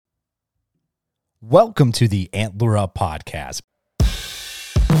Welcome to the Antler Up Podcast.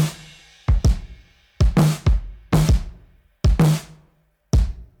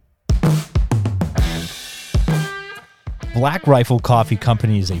 Black Rifle Coffee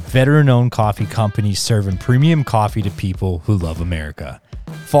Company is a veteran-owned coffee company serving premium coffee to people who love America.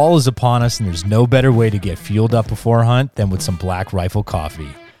 Fall is upon us, and there's no better way to get fueled up before a hunt than with some Black Rifle coffee.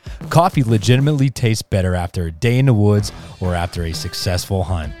 Coffee legitimately tastes better after a day in the woods or after a successful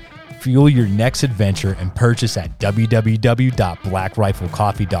hunt. Fuel your next adventure and purchase at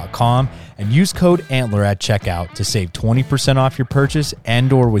www.blackriflecoffee.com and use code ANTLER at checkout to save 20% off your purchase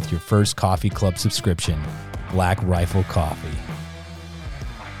and or with your first coffee club subscription. Black Rifle Coffee.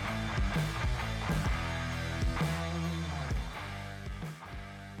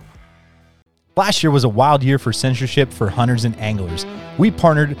 Last year was a wild year for censorship for hunters and anglers. We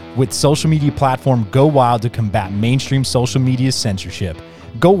partnered with social media platform Go Wild to combat mainstream social media censorship.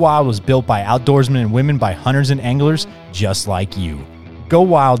 Go Wild was built by outdoorsmen and women by hunters and anglers just like you. Go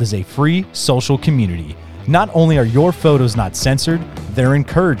Wild is a free social community. Not only are your photos not censored, they're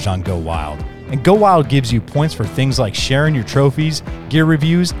encouraged on Go Wild. And Go Wild gives you points for things like sharing your trophies, gear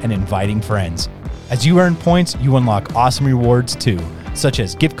reviews, and inviting friends. As you earn points, you unlock awesome rewards too, such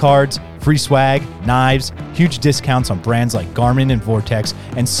as gift cards, free swag, knives, huge discounts on brands like Garmin and Vortex,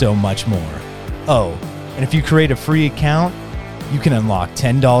 and so much more. Oh, and if you create a free account, you can unlock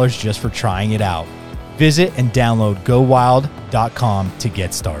 $10 just for trying it out. Visit and download GoWild.com to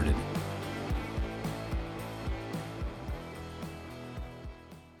get started.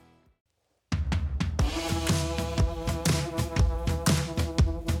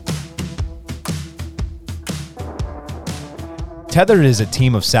 Tethered is a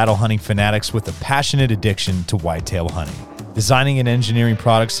team of saddle hunting fanatics with a passionate addiction to whitetail hunting. Designing and engineering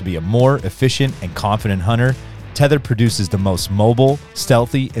products to be a more efficient and confident hunter, Tethered produces the most mobile,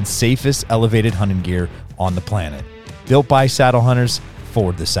 stealthy, and safest elevated hunting gear on the planet. Built by saddle hunters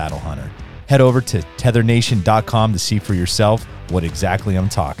for the saddle hunter. Head over to tethernation.com to see for yourself what exactly I'm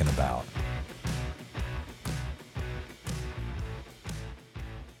talking about.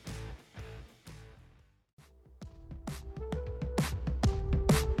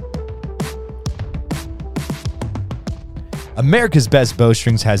 America's Best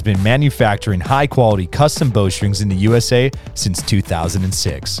Bowstrings has been manufacturing high-quality custom bowstrings in the USA since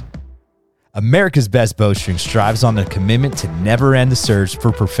 2006. America's Best Bowstrings strives on the commitment to never end the search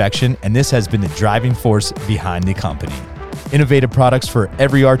for perfection, and this has been the driving force behind the company. Innovative products for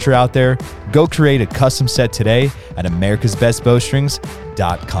every archer out there. Go create a custom set today at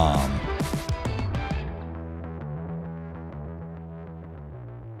americasbestbowstrings.com.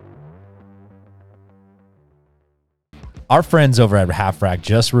 Our friends over at Half Rack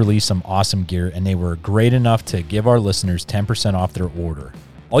just released some awesome gear, and they were great enough to give our listeners 10% off their order.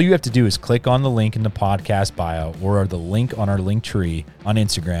 All you have to do is click on the link in the podcast bio or the link on our link tree on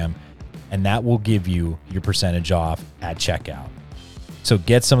Instagram, and that will give you your percentage off at checkout. So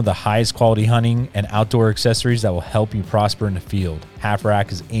get some of the highest quality hunting and outdoor accessories that will help you prosper in the field. Half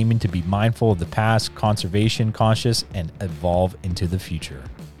Rack is aiming to be mindful of the past, conservation conscious, and evolve into the future.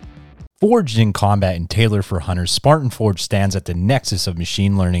 Forged in combat and tailored for hunters, Spartan Forge stands at the nexus of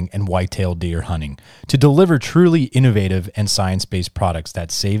machine learning and whitetail deer hunting to deliver truly innovative and science-based products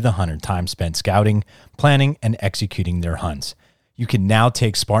that save the hunter time spent scouting, planning, and executing their hunts. You can now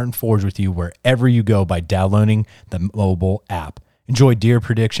take Spartan Forge with you wherever you go by downloading the mobile app. Enjoy deer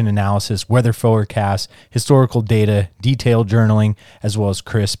prediction analysis, weather forecasts, historical data, detailed journaling, as well as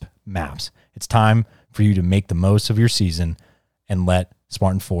crisp maps. It's time for you to make the most of your season and let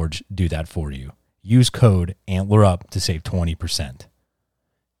Spartan Forge do that for you. Use code ANTLERUP to save 20%.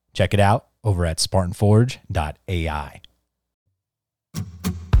 Check it out over at spartanforge.ai.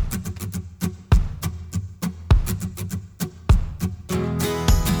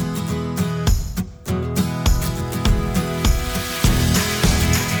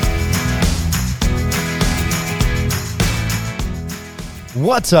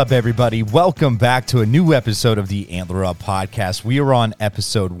 What's up, everybody? Welcome back to a new episode of the Antler Up Podcast. We are on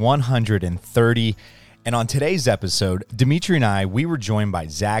episode 130, and on today's episode, Dimitri and I, we were joined by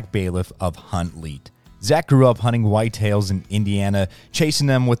Zach Bailiff of Hunt Leet. Zach grew up hunting whitetails in Indiana, chasing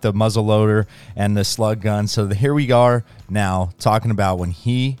them with the muzzleloader and the slug gun. So here we are now talking about when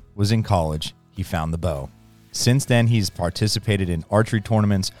he was in college, he found the bow. Since then, he's participated in archery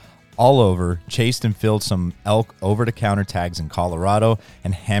tournaments all over, chased and filled some elk over-the-counter tags in Colorado,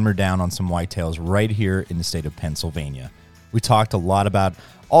 and hammered down on some whitetails right here in the state of Pennsylvania. We talked a lot about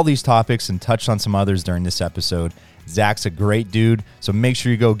all these topics and touched on some others during this episode. Zach's a great dude, so make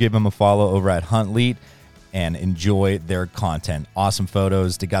sure you go give him a follow over at Hunt Leet. and enjoy their content. Awesome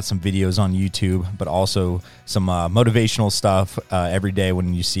photos. They got some videos on YouTube, but also some motivational stuff every day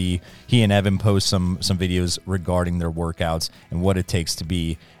when you see he and Evan post some videos regarding their workouts and what it takes to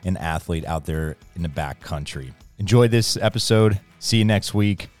be an athlete out there in the backcountry. Enjoy this episode. See you next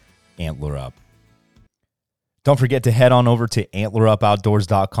week. Antler up. Don't forget to head on over to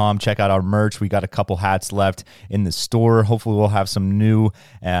antlerupoutdoors.com. Check out our merch. We got a couple hats left in the store. Hopefully we'll have some new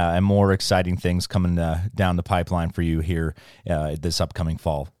and more exciting things coming down the pipeline for you here this upcoming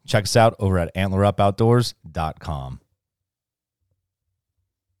fall. Check us out over at antlerupoutdoors.com.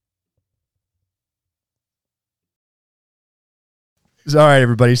 All right,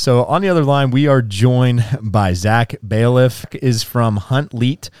 everybody. So on the other line, we are joined by Zach Bailiff. Is from Hunt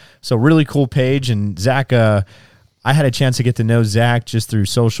Leet. So really cool page. And Zach, I had a chance to get to know Zach just through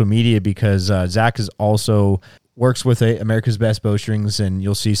social media because Zach is also works with America's Best Bowstrings, and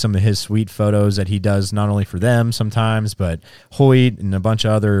you'll see some of his sweet photos that he does not only for them sometimes, but Hoyt and a bunch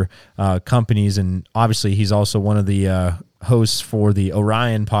of other companies. And obviously, he's also one of the hosts for the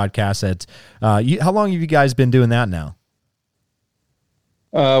Orion podcast. How long have you guys been doing that now?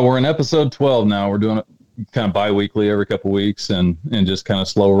 We're in episode 12 now. We're doing it kind of bi-weekly every couple of weeks and just kind of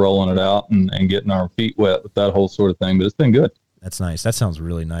slow rolling it out and getting our feet wet with that whole sort of thing. But it's been good. That's nice. That sounds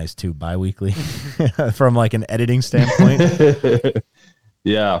really nice too. Bi-weekly from like an editing standpoint.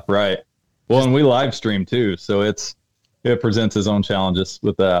 Yeah, right. Well, and we live stream too. So it presents its own challenges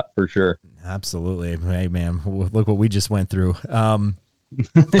with that for sure. Absolutely. Hey man, look what we just went through.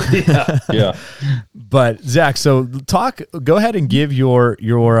 Yeah. But Zach, so go ahead and give your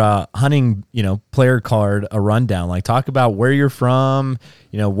hunting, player card a rundown. Like talk about where you're from,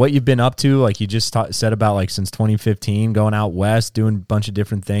 what you've been up to. Like you just said about like since 2015 going out west, doing a bunch of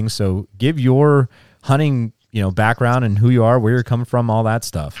different things. So give your hunting, background and who you are, where you're coming from, all that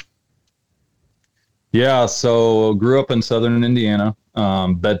stuff. Yeah. So grew up in Southern Indiana.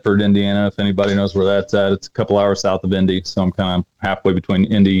 Bedford, Indiana, if anybody knows where that's at. It's a couple hours south of Indy, so I'm kind of halfway between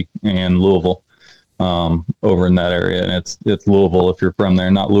Indy and Louisville, over in that area. And it's Louisville if you're from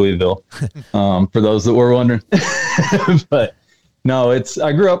there, not Louisville, for those that were wondering. But no,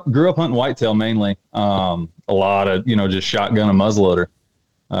 I grew up hunting whitetail mainly. A lot of just shotgun and muzzleloader.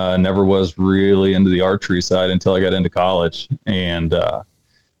 Never was really into the archery side until I got into college and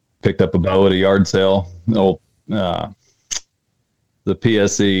picked up a bow at a yard sale. The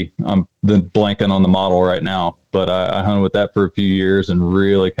PSE, I'm blanking on the model right now, but I hunted with that for a few years and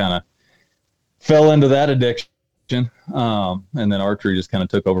really kind of fell into that addiction. And then archery just kind of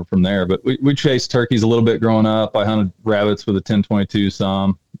took over from there. But we chased turkeys a little bit growing up. I hunted rabbits with a 10-22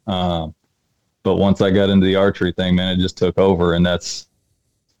 some. But once I got into the archery thing, man, it just took over. And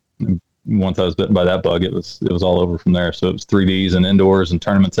once I was bitten by that bug, it was all over from there. So it was 3Ds and indoors and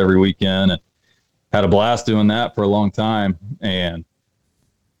tournaments every weekend, and had a blast doing that for a long time. And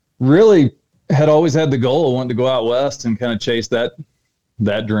really had always had the goal of wanting to go out west and kind of chase that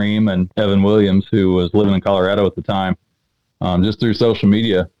dream. And Evan Williams, who was living in Colorado at the time, just through social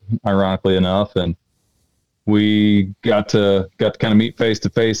media, ironically enough. And we got to kind of meet face to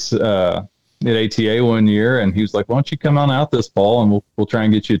face at ATA one year. And he was like, why don't you come on out this fall and we'll try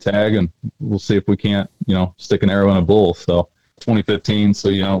and get you a tag and we'll see if we can't, stick an arrow in a bull. So 2015. So,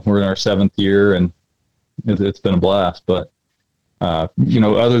 we're in our 7th year and it's been a blast. But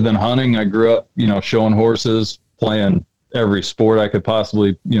other than hunting, I grew up, showing horses, playing every sport I could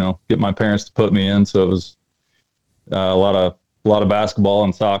possibly, get my parents to put me in. So it was a lot of basketball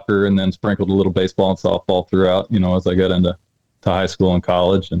and soccer, and then sprinkled a little baseball and softball throughout, as I got into high school and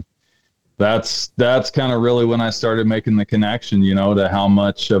college. And that's kind of really when I started making the connection, to how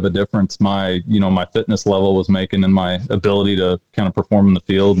much of a difference my fitness level was making in my ability to kind of perform in the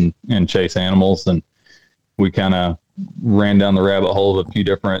field and chase animals. And we kind of ran down the rabbit hole of a few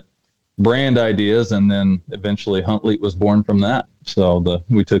different brand ideas, and then eventually Hunt Leet was born from that. So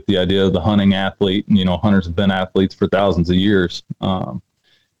we took the idea of the hunting athlete, and hunters have been athletes for thousands of years,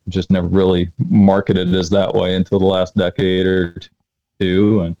 just never really marketed as that way until the last decade or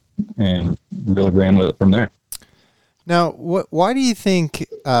two, and really ran with it from there. Now, why do you think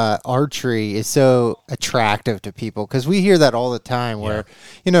archery is so attractive to people? Because we hear that all the time where,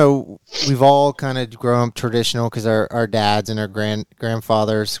 we've all kind of grown up traditional because our dads and our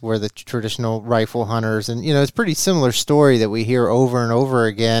grandfathers were the traditional rifle hunters. And, it's a pretty similar story that we hear over and over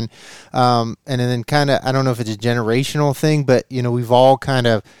again. And then kind of, I don't know if it's a generational thing, but, we've all kind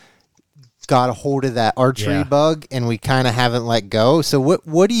of got a hold of that archery Yeah. bug and we kind of haven't let go. So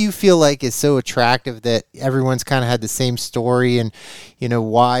what do you feel like is so attractive that everyone's kind of had the same story, and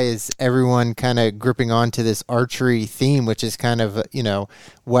why is everyone kind of gripping onto this archery theme, which is kind of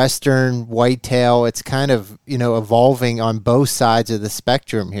Western whitetail? It's kind of evolving on both sides of the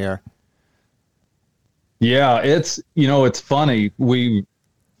spectrum here. Yeah, it's funny.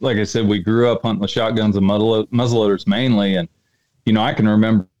 Like I said, we grew up hunting with shotguns and muzzleloaders mainly, and I can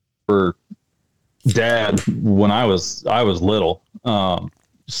remember Dad when I was little,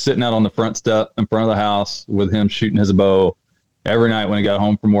 sitting out on the front step in front of the house with him shooting his bow every night when he got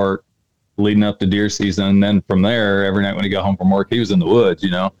home from work, leading up to deer season. And then from there, every night when he got home from work, he was in the woods,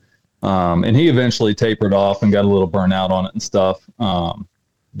 and he eventually tapered off and got a little burnout on it and stuff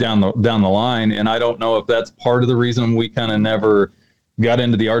down the line. And I don't know if that's part of the reason we kind of never got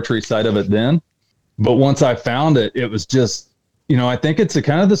into the archery side of it then. But once I found it, it was just, I think it's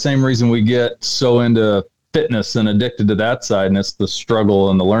kind of the same reason we get so into fitness and addicted to that side. And it's the struggle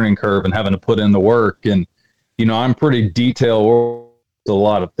and the learning curve and having to put in the work. And, I'm pretty detail a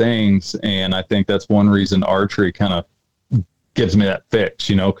lot of things. And I think that's one reason archery kind of gives me that fix,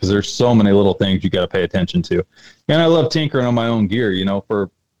 because there's so many little things you got to pay attention to. And I love tinkering on my own gear,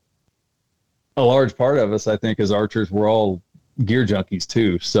 for a large part of us, I think as archers, we're all gear junkies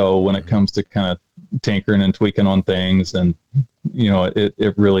too. So when it comes to kind of tinkering and tweaking on things, and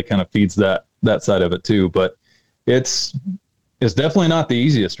it really kind of feeds that side of it too. But it's definitely not the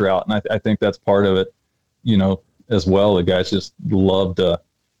easiest route, and I think that's part of it, as well. The guys just love to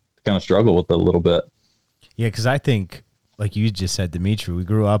kind of struggle with it a little bit. Yeah, because I think, like you just said, Dimitri, we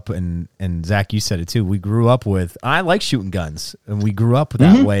grew up, and Zach, you said it too, we grew up with, I like shooting guns, and we grew up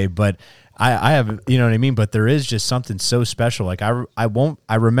that way, but I have, you know what I mean? But there is just something so special. Like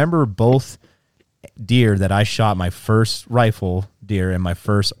I remember both deer that I shot, my first rifle deer and my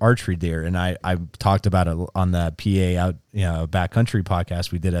first archery deer. And I talked about it on the PA out, backcountry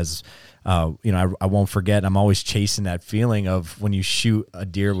podcast we did as, I won't forget. I'm always chasing that feeling of when you shoot a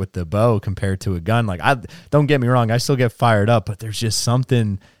deer with the bow compared to a gun. Like, don't get me wrong, I still get fired up, but there's just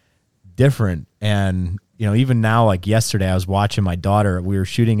something different. And, even now, like yesterday, I was watching my daughter, we were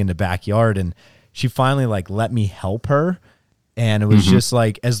shooting in the backyard, and she finally let me help her. And it was just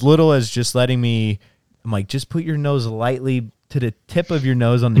like, as little as just letting me, I'm like, just put your nose lightly to the tip of your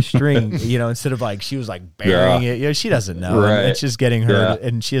nose on the string, instead of she was burying it. She doesn't know. Right. It's just getting her,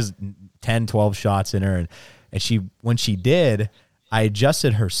 and she has 10, 12 shots in her. And when she did, I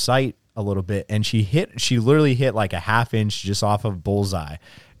adjusted her sight a little bit, and she literally hit a half inch just off of bullseye.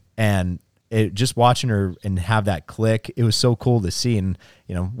 And just watching her and have that click, it was so cool to see. And,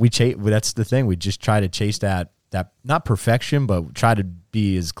 that's the thing. We just try to chase that not perfection, but try to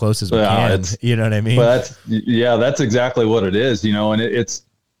be as close as we can. You know what I mean? But that's exactly what it is,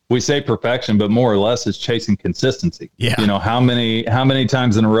 and we say perfection, but more or less it's chasing consistency. Yeah. How many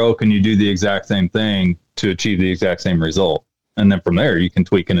times in a row can you do the exact same thing to achieve the exact same result? And then from there you can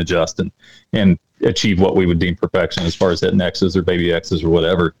tweak and adjust and achieve what we would deem perfection as far as hitting X's or baby X's or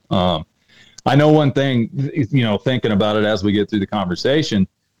whatever. I know one thing, thinking about it as we get through the conversation,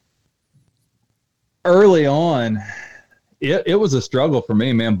 early on, it was a struggle for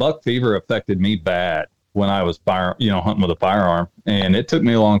me, man. Buck fever affected me bad when I was hunting with a firearm, and it took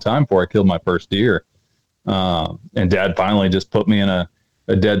me a long time before I killed my first deer. And Dad finally just put me in a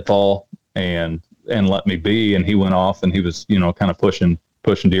deadfall and let me be, and he went off and he was, kind of pushing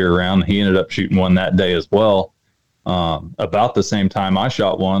deer around. He ended up shooting one that day as well. About the same time I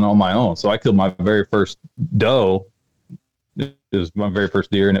shot one on my own. So I killed my very first doe. It was my very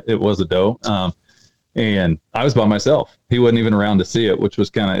first deer, and it was a doe. And I was by myself. He wasn't even around to see it, which was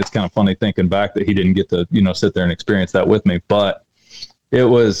it's kind of funny thinking back that he didn't get to, sit there and experience that with me. But it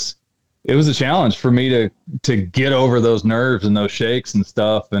was a challenge for me to get over those nerves and those shakes and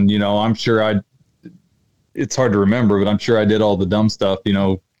stuff. And, I'm sure it's hard to remember, but I'm sure I did all the dumb stuff,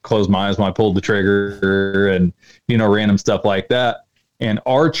 closed my eyes when I pulled the trigger and, random stuff like that. And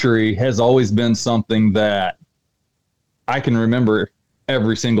archery has always been something that I can remember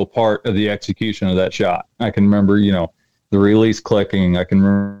every single part of the execution of that shot. I can remember, the release clicking. I can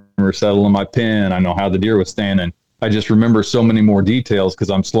remember settling my pin. I know how the deer was standing. I just remember so many more details because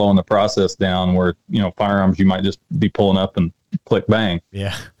I'm slowing the process down where, firearms, you might just be pulling up and click, bang.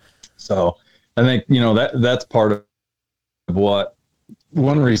 Yeah. So I think, that's part of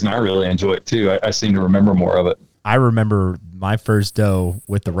one reason I really enjoy it too. I seem to remember more of it. I remember my first doe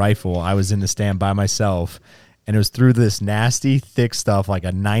with the rifle. I was in the stand by myself, and it was through this nasty thick stuff, like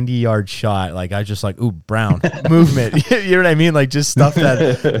a 90-yard shot. Like I was just like, ooh, Brown movement. You know what I mean? Like just stuff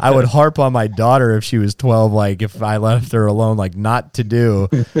that I would harp on my daughter if she was 12, like if I left her alone, like not to do.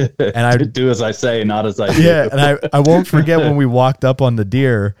 And I do as I say, not as I do. Yeah, and I won't forget when we walked up on the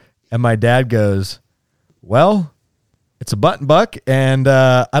deer, and my dad goes, well, it's a button buck, and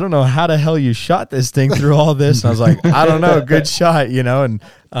I don't know how the hell you shot this thing through all this. And I was like, I don't know, good shot, and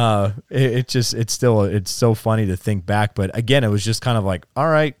it's so funny to think back. But again, it was just kind of like, all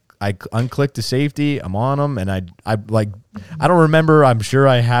right, I unclicked the safety, I'm on them, and I don't remember. I'm sure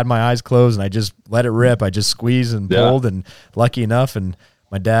I had my eyes closed, and I just let it rip. I just squeezed and pulled, and lucky enough, and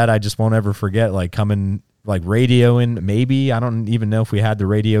my dad, I just won't ever forget, like coming, like radioing, maybe, I don't even know if we had the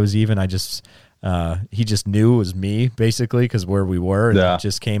radios even. I just, he just knew it was me basically because where we were, and it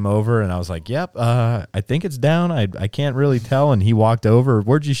just came over, and I was like, yep, I think it's down. I can't really tell. And he walked over,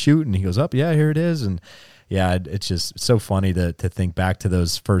 where'd you shoot? And he goes, up, yeah, here it is. And yeah, it's just so funny to think back to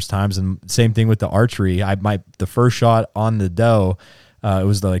those first times. And same thing with the archery. The first shot on the doe, it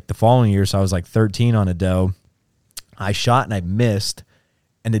was like the following year. So I was like 13 on a doe. I shot and I missed,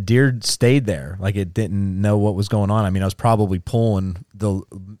 and the deer stayed there. Like it didn't know what was going on. I mean, I was probably pulling the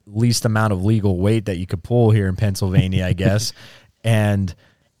least amount of legal weight that you could pull here in Pennsylvania, I guess. And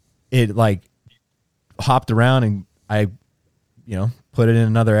it like hopped around, and I, put it in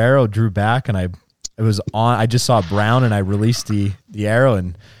another arrow, drew back, and I just saw Brown, and I released the arrow,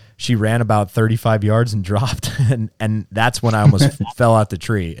 and she ran about 35 yards and dropped. And that's when I almost fell out the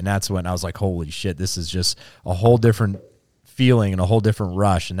tree. And that's when I was like, holy shit, this is just a whole different feeling and a whole different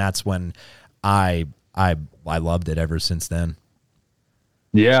rush. And that's when I loved it ever since then.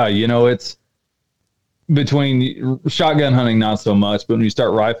 Yeah. It's between shotgun hunting, not so much, but when you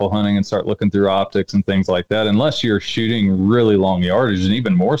start rifle hunting and start looking through optics and things like that, unless you're shooting really long yardage, and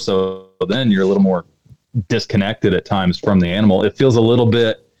even more so, then you're a little more disconnected at times from the animal. It feels a little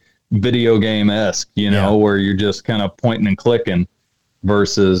bit video game-esque, where you're just kind of pointing and clicking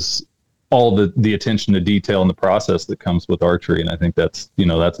versus all the attention to detail and the process that comes with archery. And I think that's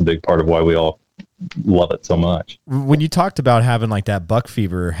a big part of why we all love it so much. When you talked about having like that buck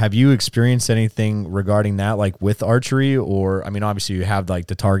fever, have you experienced anything regarding that, like with archery? Or, I mean, obviously you have like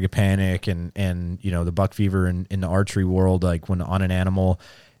the target panic and the buck fever in the archery world, like when on an animal.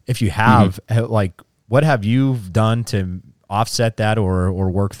 If you have, like, what have you done to offset that or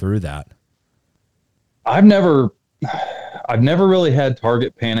work through that? I've never really had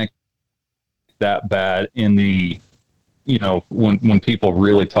target panic that bad in the, when people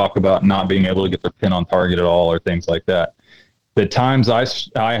really talk about not being able to get their pin on target at all or things like that. The times I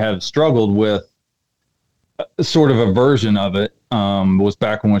have struggled with sort of a version of it was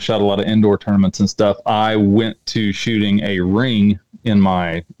back when we shot a lot of indoor tournaments and stuff. I went to shooting a ring in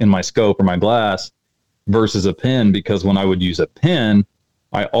my scope or my glass versus a pin, because when I would use a pin,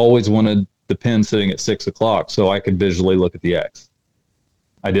 I always wanted the pin sitting at 6 o'clock so I could visually look at the X.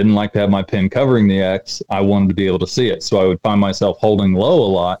 I didn't like to have my pin covering the X. I wanted to be able to see it. So I would find myself holding low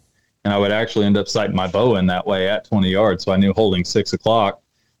a lot, and I would actually end up sighting my bow in that way at 20 yards. So I knew holding 6 o'clock,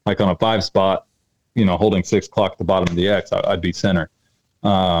 like on a 5 spot, holding 6 o'clock at the bottom of the X, I'd be center,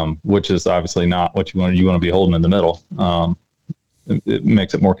 which is obviously not what you want. You want to be holding in the middle. It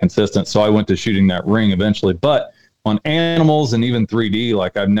makes it more consistent. So I went to shooting that ring eventually, but on animals and even 3D,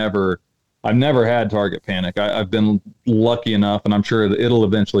 like I've never had target panic. I've been lucky enough, and I'm sure that it'll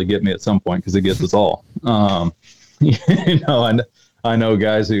eventually get me at some point because it gets us all. I know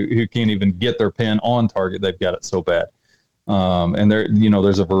guys who can't even get their pin on target. They've got it so bad. And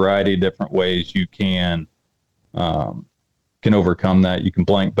there's a variety of different ways you can overcome that. You can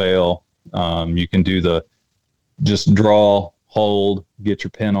blank bail. You can do just draw, hold, get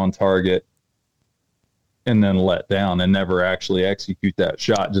your pin on target, and then let down and never actually execute that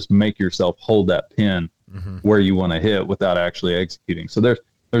shot. Just make yourself hold that pin where you want to hit without actually executing. So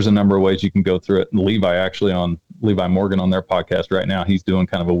there's a number of ways you can go through it. And Levi Morgan on their podcast right now, he's doing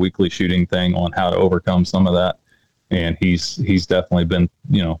kind of a weekly shooting thing on how to overcome some of that. And he's definitely been,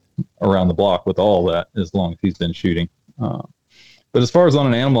 around the block with all that as long as he's been shooting. But as far as on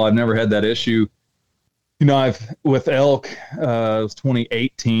an animal, I've never had that issue. With elk, it was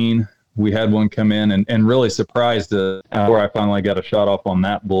 2018. We had one come in and really surprised where I finally got a shot off on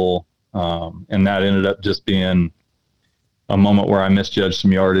that bull. And that ended up just being a moment where I misjudged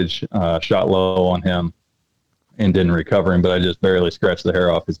some yardage, shot low on him and didn't recover him, but I just barely scratched the hair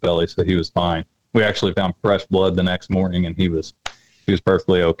off his belly. So he was fine. We actually found fresh blood the next morning, and he was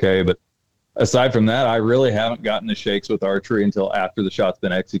perfectly okay. But aside from that, I really haven't gotten the shakes with archery until after the shot's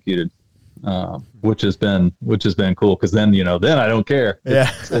been executed. Which has been cool, because then I don't care.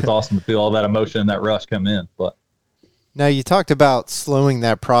 It's awesome to feel all that emotion and that rush come in. But Now, you talked about slowing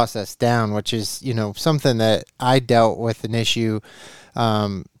that process down, which is, something that I dealt with an issue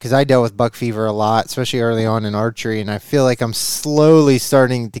because I dealt with buck fever a lot, especially early on in archery, and I feel like I'm slowly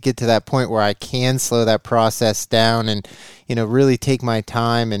starting to get to that point where I can slow that process down and, really take my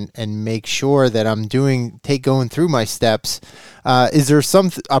time and make sure that I'm going through my steps. Is there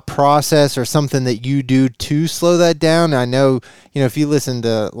a process or something that you do to slow that down? I know, if you listen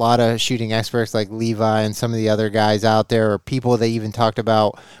to a lot of shooting experts like Levi and some of the other guys out there, or people that even talked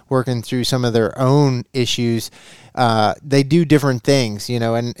about working through some of their own issues, they do different things,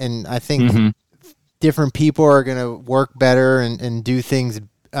 and I think different people are going to work better and do things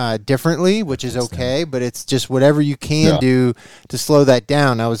differently, which is okay, but it's just whatever you can do to slow that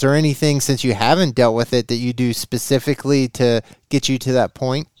down. Now, is there anything, since you haven't dealt with it, that you do specifically to get you to that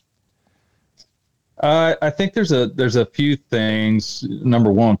point? I think there's a few things.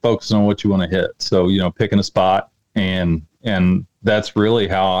 Number one, focusing on what you want to hit. So, picking a spot, and that's really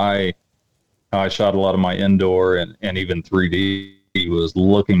how I shot a lot of my indoor and even 3D, was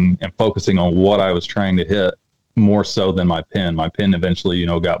looking and focusing on what I was trying to hit more so than my pin. My pin eventually,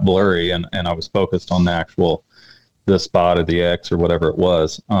 got blurry, and I was focused on the spot of the X or whatever it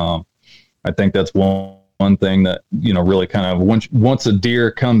was. I think that's one thing that, really kind of once a deer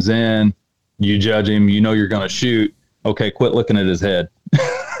comes in, you judge him, you're going to shoot. Okay, quit looking at his head.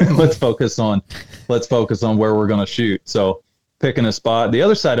 Let's focus on where we're going to shoot. So picking a spot. The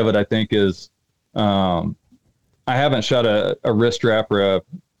other side of it, I think, is I haven't shot a wrist strap or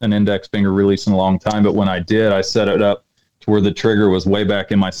an index finger release in a long time, but when I did, I set it up to where the trigger was way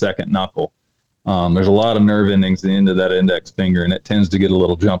back in my second knuckle. There's a lot of nerve endings at the end of that index finger, and it tends to get a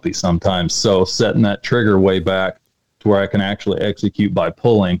little jumpy sometimes. So setting that trigger way back to where I can actually execute by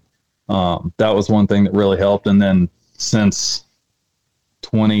pulling, that was one thing that really helped. And then since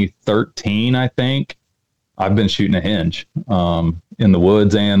 2013, I think, I've been shooting a hinge in the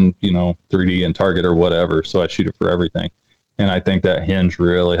woods and, 3D and target or whatever. So I shoot it for everything. And I think that hinge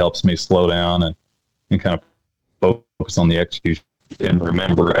really helps me slow down and kind of focus on the execution and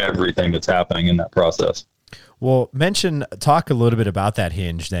remember everything that's happening in that process. Well, talk a little bit about that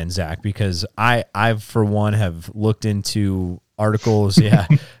hinge then, Zach, because I've for one have looked into articles,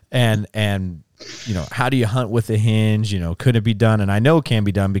 and how do you hunt with a hinge? Could it be done? And I know it can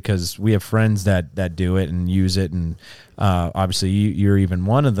be done because we have friends that do it and use it, and obviously you're even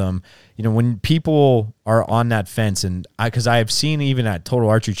one of them. When people are on that fence, and because I have seen even at Total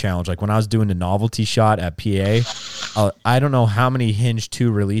Archery Challenge, like when I was doing the novelty shot at PA, I don't know how many Hinge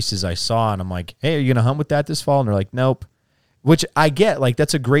 2 releases I saw, and I'm like, hey, are you gonna hunt with that this fall? And they're like, nope. Which I get, like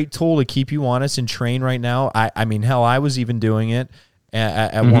that's a great tool to keep you honest and train right now. I mean, hell, I was even doing it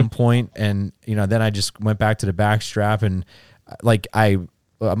at one point, and then I just went back to the back strap, and like I'm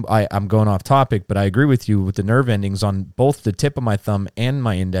going off topic, but I agree with you with the nerve endings on both the tip of my thumb and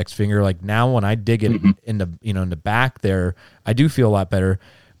my index finger. Like now when I dig it in the, in the back there, I do feel a lot better.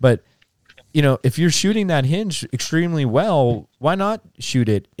 But, if you're shooting that hinge extremely well, why not shoot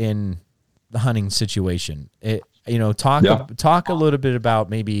it in the hunting situation? Talk a little bit about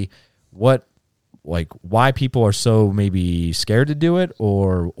maybe why people are so maybe scared to do it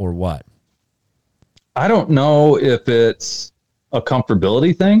or what? I don't know if it's a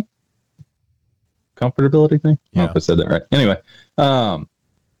comfortability thing. I don't know if I said that right. Anyway,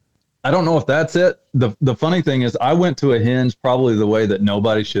 I don't know if that's it. The funny thing is I went to a hinge probably the way that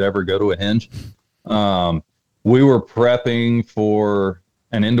nobody should ever go to a hinge. We were prepping for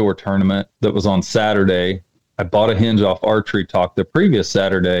an indoor tournament that was on Saturday. I bought a hinge off Archery Talk the previous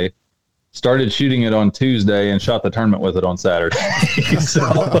Saturday, started shooting it on Tuesday, and shot the tournament with it on Saturday.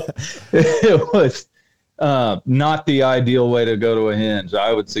 So it was not the ideal way to go to a hinge.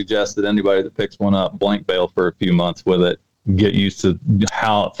 I would suggest that anybody that picks one up, blank bail for a few months with it, get used to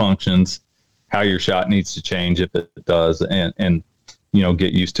how it functions, how your shot needs to change if it does, and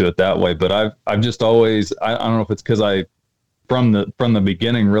get used to it that way. But I've just always, I don't know if it's because I from the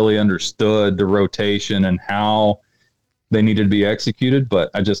beginning really understood the rotation and how they needed to be executed,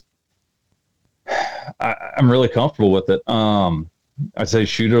 but I'm really comfortable with it. I say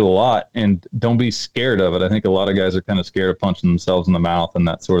shoot it a lot and don't be scared of it. I think a lot of guys are kind of scared of punching themselves in the mouth and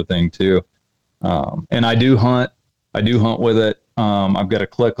that sort of thing too. And I do hunt with it. I've got a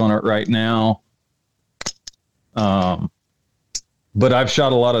click on it right now. But I've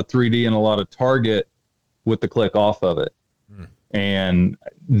shot a lot of 3D and a lot of target with the click off of it. And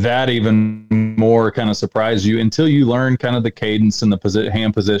that even more kind of surprised you until you learn kind of the cadence and the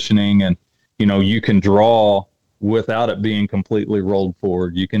hand positioning, and you can draw without it being completely rolled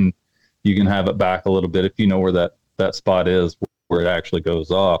forward. You can have it back a little bit if you know where that spot is where it actually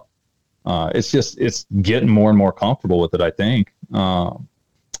goes off. It's getting more and more comfortable with it, I think.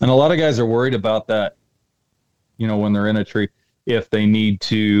 And a lot of guys are worried about that, when they're in a tree, if they need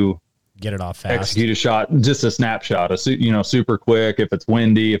to get it off fast, execute a shot, just a snapshot, super quick, if it's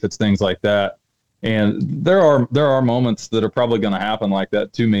windy, if it's things like that. And there are moments that are probably going to happen like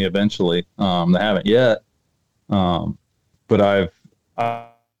that to me eventually. They haven't yet. But I've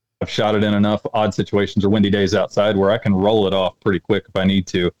shot it in enough odd situations or windy days outside where I can roll it off pretty quick if I need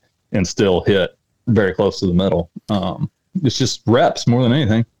to and still hit very close to the middle. It's just reps more than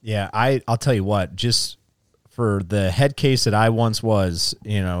anything. Yeah, I'll tell you what, just for the head case that I once was,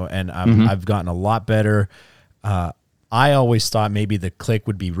 and I've gotten a lot better. I always thought maybe the click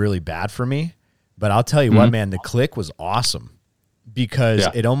would be really bad for me, but I'll tell you what, man, the click was awesome because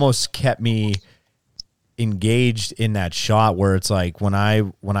it almost kept me engaged in that shot where it's like when I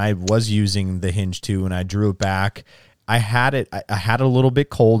was using the hinge 2 and I drew it back, I had it a little bit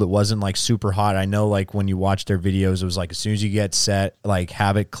cold. It wasn't like super hot. I know like when you watch their videos, it was like as soon as you get set, like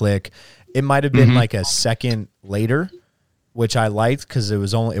have it click. It might have been like a second later, which I liked because it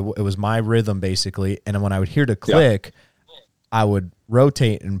was it was my rhythm basically. And when I would hear the click, I would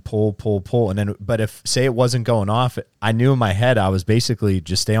rotate and pull. And then, but if say it wasn't going off, I knew in my head, I was basically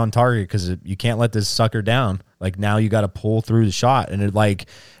just stay on target because you can't let this sucker down. Like now you got to pull through the shot and it like,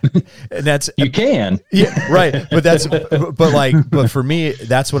 and that's, you can. Yeah. Right. But for me,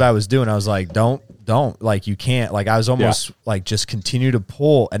 that's what I was doing. I was like, don't like, you can't, like, I was almost like, just continue to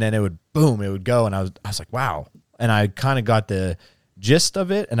pull and then it would boom, it would go. And I was like, wow. And I kind of got the gist of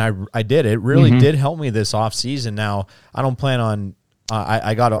it. And I did, it really did help me this off season. Now I don't plan on,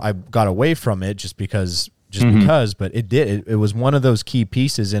 I got away from it because, but it did, it was one of those key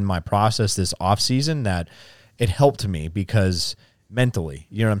pieces in my process this off season that it helped me because mentally,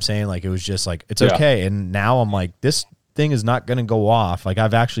 you know what I'm saying? Like, it was just like, it's okay. And now I'm like, this thing is not going to go off. Like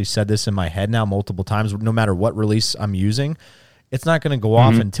I've actually said this in my head now multiple times, no matter what release I'm using, it's not going to go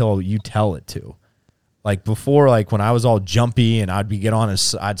off until you tell it to. Like before, like when I was all jumpy and I'd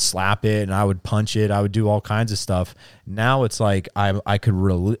I'd slap it and I would punch it. I would do all kinds of stuff. Now it's like, I could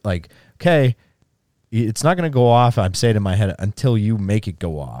really like, okay, it's not going to go off. I'm saying in my head until you make it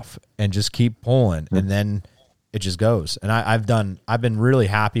go off and just keep pulling. And then it just goes. And I've been really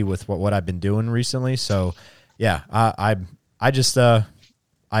happy with what I've been doing recently. So yeah, I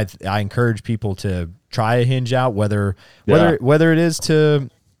encourage people to try a hinge out, whether it is to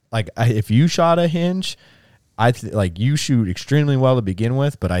like, if you shot a hinge, like you shoot extremely well to begin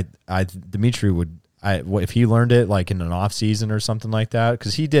with, but Dimitri if he learned it like in an off season or something like that,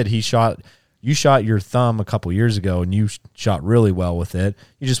 cause you shot your thumb a couple years ago and you shot really well with it.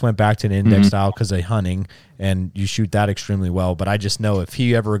 You just went back to an index style because of hunting and you shoot that extremely well. But I just know if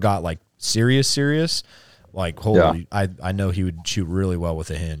he ever got like serious, like holy, I know he would shoot really well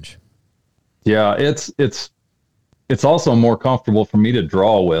with a hinge. Yeah. It's also more comfortable for me to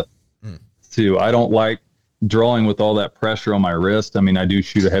draw with too. I don't like drawing with all that pressure on my wrist. I mean, I do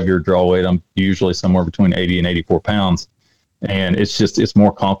shoot a heavier draw weight. I'm usually somewhere between 80 and 84 pounds. And it's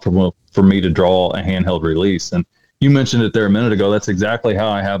more comfortable for me to draw a handheld release. And you mentioned it there a minute ago. That's exactly how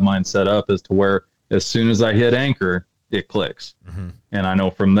I have mine set up, as to where as soon as I hit anchor, it clicks. And I know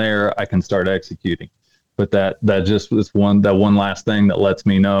from there I can start executing. But that just is one last thing that lets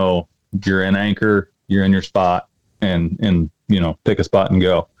me know you're in anchor, you're in your spot, and pick a spot and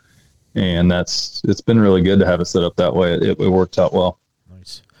go. And it's been really good to have it set up that way. It works out well.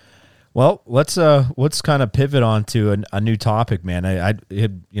 Nice. Well, let's kind of pivot on to a new topic, man.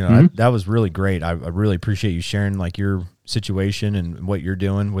 That was really great. I really appreciate you sharing like your situation and what you're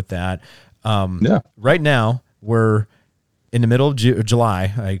doing with that. Right now we're in the middle of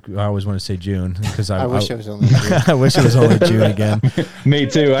July. I always want to say June because I wish it was only June. I wish it was only June again. Me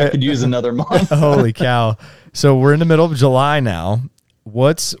too. I could use another month. Holy cow. So we're in the middle of July now.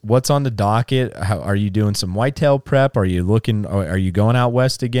 What's on the docket? Are you doing some whitetail prep? Are you going out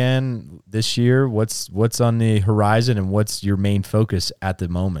west again this year? What's on the horizon and what's your main focus at the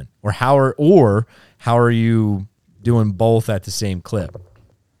moment? Or how are you doing both at the same clip?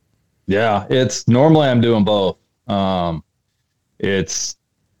 Yeah, normally I'm doing both. I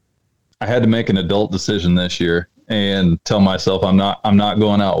had to make an adult decision this year and tell myself I'm not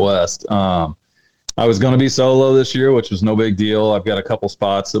going out west. I was going to be solo this year, which was no big deal. I've got a couple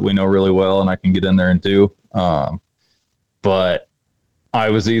spots that we know really well and I can get in there and do. But I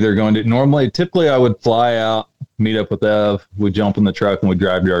was either typically I would fly out, meet up with Ev, we'd jump in the truck and we'd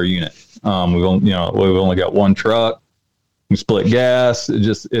drive to our unit. We've only got one truck. We split gas.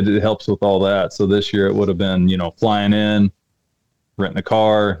 It helps with all that. So this year it would have been, flying in, renting a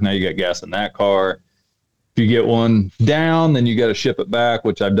car. Now you got gas in that car. if you get one down, then you got to ship it back,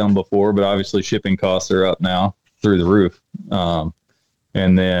 which I've done before, but obviously shipping costs are up now through the roof.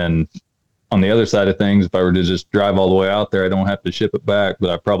 And then on the other side of things, if I were to just drive all the way out there, I don't have to ship it back, but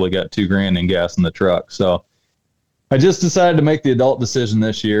I probably got $2,000 in gas in the truck. So I just decided to make the adult decision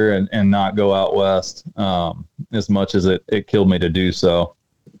this year and not go out west. As much as it killed me to do so,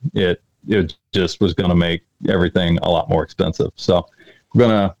 it just was going to make everything a lot more expensive. So we're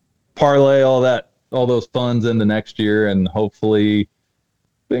going to parlay all those funds into next year, and hopefully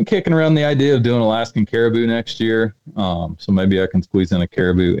been kicking around the idea of doing Alaskan caribou next year. So maybe I can squeeze in a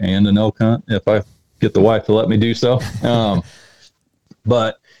caribou and an elk hunt if I get the wife to let me do so.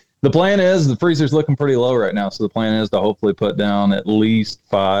 But the plan is, the freezer's looking pretty low right now. So the plan is to hopefully put down at least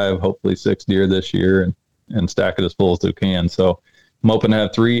 5, hopefully 6 deer this year and stack it as full as we can. So I'm hoping to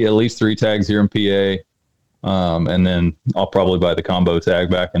have at least 3 tags here in PA. And then I'll probably buy the combo tag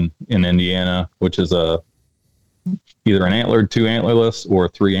back in Indiana, which is either an antlered, 2 antlerless, or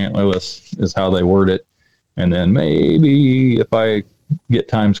 3 antlerless is how they word it. And then maybe if I get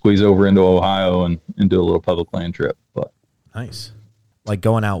time, squeeze over into Ohio and do a little public land trip. But nice. Like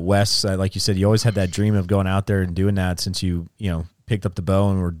going out west, like you said, you always had that dream of going out there and doing that since you picked up the bow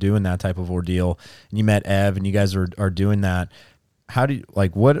and were doing that type of ordeal. And you met Ev and you guys are doing that. How do you,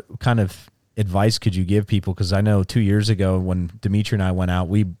 like, what kind of advice could you give people? Because I know 2 years ago when Dimitri and I went out,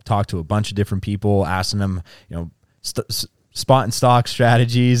 we talked to a bunch of different people, asking them, spot and stock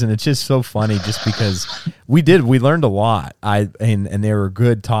strategies, and it's just so funny just because we learned a lot. And there were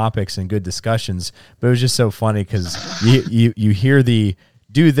good topics and good discussions, but it was just so funny because you hear the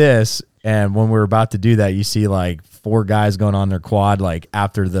do this, and when we're about to do that, you see like 4 guys going on their quad like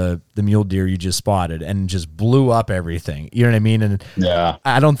after the mule deer you just spotted and just blew up everything. You know what I mean? And yeah,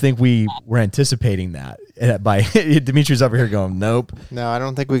 I don't think we were anticipating that. By Dimitri's over here going, nope. No, I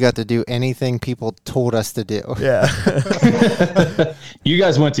don't think we got to do anything people told us to do. Yeah. You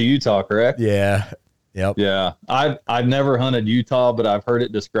guys went to Utah, correct? Yeah. Yep. Yeah. I've never hunted Utah, but I've heard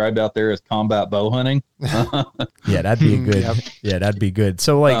it described out there as combat bow hunting. Yeah, that'd be a good. Yep. Yeah, that'd be good.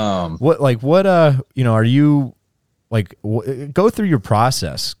 So like, are you like, go through your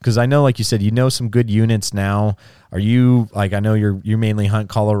process? Because I know, like you said, some good units now. Are you like, I know you mainly hunt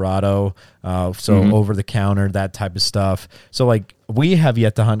Colorado, over the counter, that type of stuff. So like, we have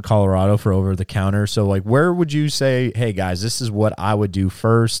yet to hunt Colorado for over the counter. So like, where would you say, hey guys, this is what I would do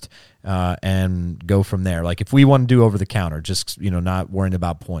first, and go from there? Like if we want to do over the counter, just, not worrying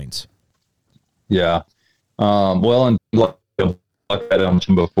about points. Yeah. Well, and like I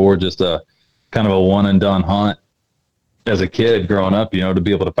mentioned before, just a kind of a one and done hunt. As a kid growing up, to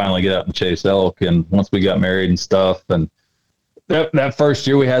be able to finally get out and chase elk. And once we got married and stuff, and that first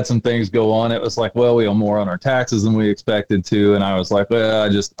year we had some things go on, it was like, well, we owe more on our taxes than we expected to. And I was like, well,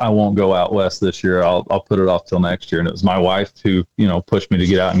 I won't go out west this year. I'll put it off till next year. And it was my wife who, pushed me to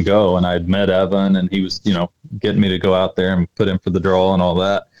get out and go. And I'd met Evan, and he was, getting me to go out there and put in for the draw and all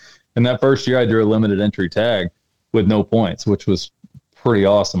that. And that first year I drew a limited entry tag with no points, which was pretty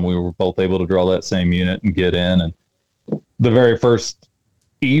awesome. We were both able to draw that same unit and get in. And the very first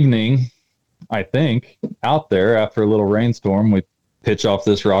evening, I think, out there after a little rainstorm, we pitch off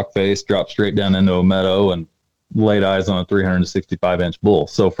this rock face, drop straight down into a meadow, and laid eyes on a 365-inch bull.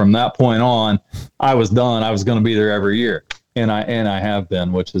 So from that point on, I was done. I was going to be there every year, and I have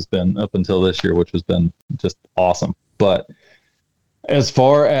been, which has been up until this year, which has been just awesome. But as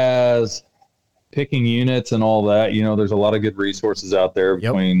far as picking units and all that, there's a lot of good resources out there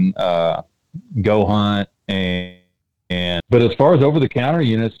between Go Hunt but as far as over the counter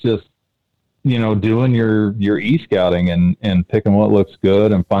units, just, doing your e-scouting and picking what looks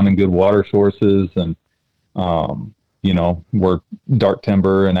good and finding good water sources and, where dark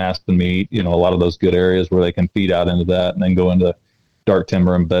timber and aspen meet, a lot of those good areas where they can feed out into that and then go into dark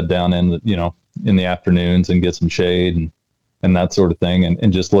timber and bed down in the afternoons and get some shade and that sort of thing.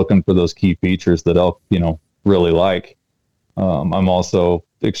 And just looking for those key features that elk, really like. I'm also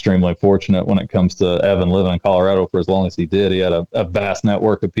extremely fortunate when it comes to Evan living in Colorado for as long as he did. He had a vast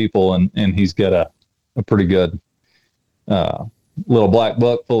network of people, and he's got a pretty good little black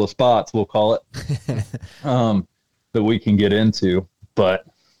book full of spots, we'll call it, that we can get into. But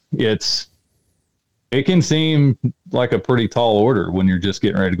it can seem like a pretty tall order when you're just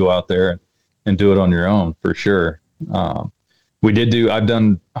getting ready to go out there and do it on your own, for sure. I've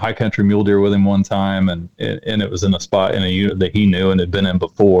done high country mule deer with him one time, and it was in a spot in a unit that he knew and had been in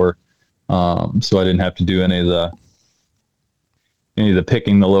before. So I didn't have to do any of the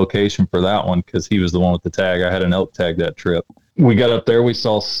picking the location for that one, because he was the one with the tag. I had an elk tag that trip. We got up there, we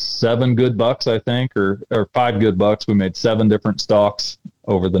saw 7 good bucks, I think, or 5 good bucks. We made 7 different stalks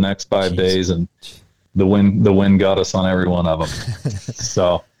over the next 5 days, and the wind got us on every one of them.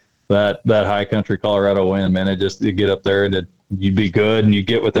 So that high country Colorado wind, man, you get up there and you'd be good, and you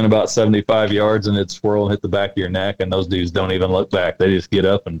get within about 75 yards and it'd swirl and hit the back of your neck, and those dudes don't even look back. They just get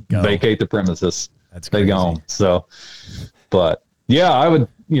up and vacate the premises. That's crazy. They go home. So, but yeah, I would,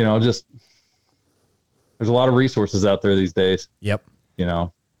 just, there's a lot of resources out there these days. Yep.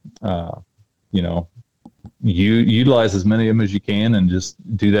 You utilize as many of them as you can and just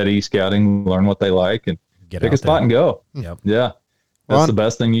do that e-scouting, learn what they like, and pick a spot and go. Yep. Yeah. That's the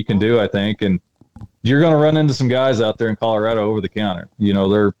best thing you can do, I think. And you're going to run into some guys out there in Colorado over the counter.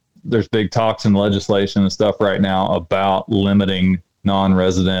 There's big talks and legislation and stuff right now about limiting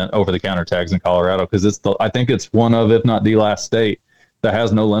non-resident over the counter tags in Colorado, because I think it's one of, if not the last state that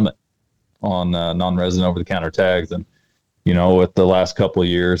has no limit on non-resident over the counter tags. And with the last couple of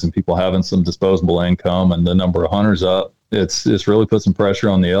years and people having some disposable income and the number of hunters up, it's really put some pressure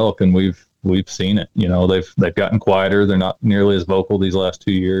on the elk, and we've seen it. They've gotten quieter. They're not nearly as vocal these last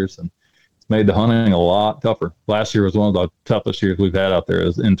 2 years, and it's made the hunting a lot tougher. Last year was one of the toughest years we've had out there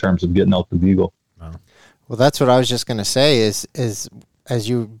in terms of getting elk to bugle. Wow. Well, that's what I was just going to say is as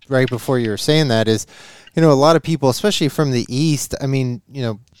you, right before you were saying that, is, a lot of people, especially from the East, I mean,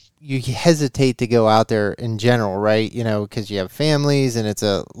 you hesitate to go out there in general, right? Because you have families and it's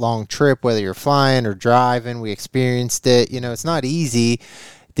a long trip, whether you're flying or driving. We experienced it. It's not easy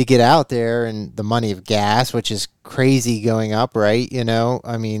to get out there, and the money of gas, which is crazy going up, right?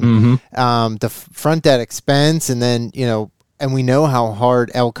 I mean, the front that expense, and then, and we know how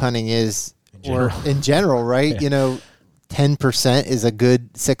hard elk hunting is in general, right? Yeah. 10% is a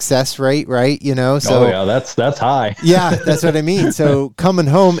good success rate, right? So, oh yeah, that's high. Yeah, that's what I mean. So coming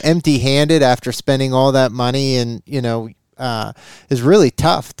home empty-handed after spending all that money, and is really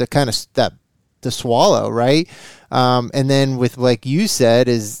tough to kind of to swallow, right? And then with, like you said,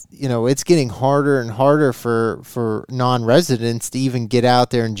 is it's getting harder and harder for non-residents to even get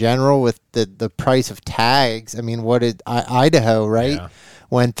out there in general with the price of tags. I mean, what did Idaho, right? Yeah.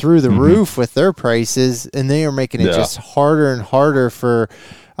 Went through the roof with their prices, and they are making it just harder and harder for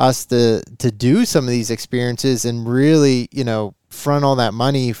us to do some of these experiences and really, front all that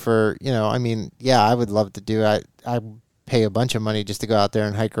money for, I mean, yeah, I would love to do it. I pay a bunch of money just to go out there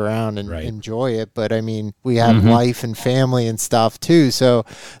and hike around and enjoy it. But I mean, we have life and family and stuff too. So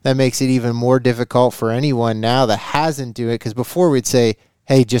that makes it even more difficult for anyone now that hasn't do it. Because before we'd say,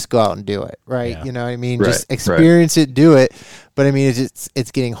 hey, just go out and do it, right? Yeah. You know what I mean? Just experience it, do it. But I mean,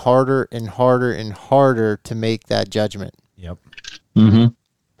 it's getting harder and harder and harder to make that judgment. Yep.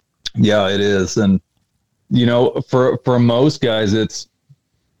 Mm-hmm. Yeah, it is. And, for most guys, it's,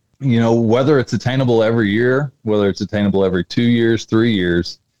 whether it's attainable every year, whether it's attainable every 2 years, 3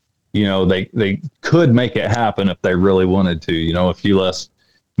 years, they could make it happen if they really wanted to, a few less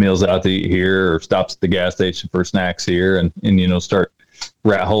meals out to eat here, or stops at the gas station for snacks here, and start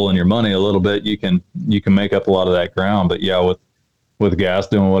rat holing your money a little bit, you can make up a lot of that ground. But yeah, with gas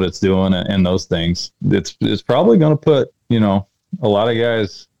doing what it's doing and those things, it's probably going to put, a lot of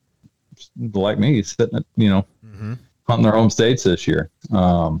guys like me sitting at, hunting their home states this year.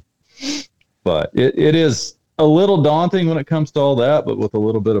 But it is a little daunting when it comes to all that, but with a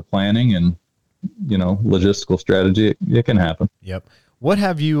little bit of planning and, logistical strategy, it can happen. Yep. What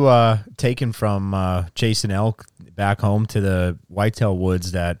have you taken from chasing elk back home to the whitetail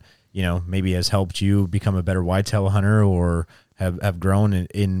woods that, maybe has helped you become a better whitetail hunter, or have grown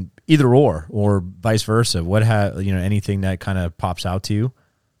in either or vice versa? What anything that kind of pops out to you?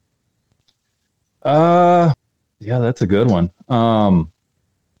 Yeah, that's a good one.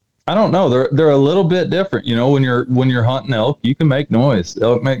 I don't know. They're a little bit different. When you're hunting elk, you can make noise.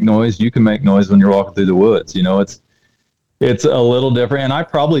 Elk make noise. You can make noise when you're walking through the woods. It's a little different, and I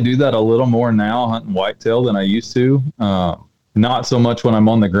probably do that a little more now hunting whitetail than I used to. Not so much when I'm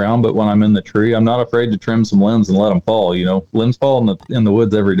on the ground, but when I'm in the tree, I'm not afraid to trim some limbs and let them fall. Limbs fall in the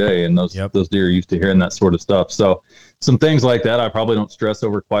woods every day, and those deer are used to hearing that sort of stuff. So some things like that I probably don't stress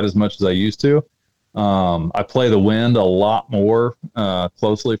over quite as much as I used to. I play the wind a lot more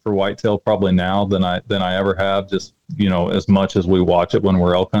closely for whitetail probably now than I ever have. Just as much as we watch it when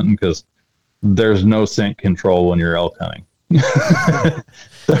we're elk hunting, because there's no scent control when you're elk hunting.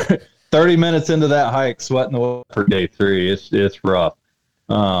 30 minutes into that hike, sweating the water for day 3, it's rough.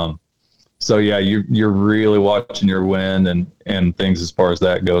 So yeah, you're really watching your wind and things as far as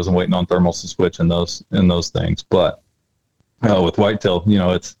that goes, and waiting on thermals to switch and those things. But with whitetail,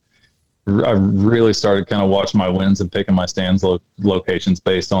 I really started kind of watching my winds and picking my stands locations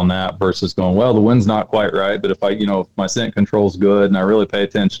based on that, versus going, well, the wind's not quite right, but if if my scent control's good and I really pay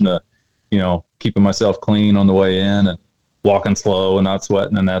attention to, keeping myself clean on the way in, and walking slow and not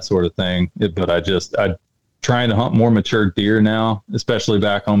sweating and that sort of thing. But I trying to hunt more mature deer now, especially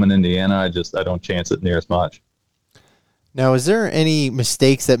back home in Indiana. I don't chance it near as much. Now, is there any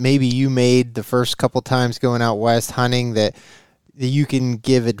mistakes that maybe you made the first couple times going out west hunting that you can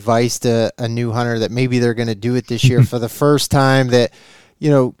give advice to a new hunter that maybe they're going to do it this year for the first time, that, you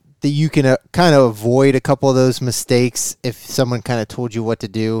know, that you can kind of avoid a couple of those mistakes if someone kind of told you what to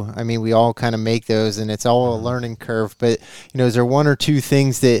do? I mean, we all kind of make those, and it's all a learning curve. But, you know, is there one or two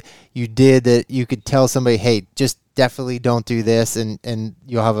things that you did that you could tell somebody, hey, just definitely don't do this, and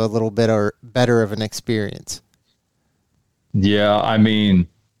you'll have a little bit or better of an experience? Yeah, I mean,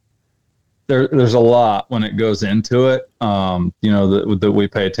 there's a lot when it goes into it, you know, that we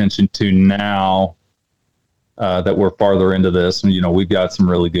pay attention to now. That we're farther into this, and you know, we've got some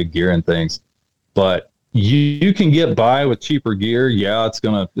really good gear and things, but you can get by with cheaper gear. Yeah, it's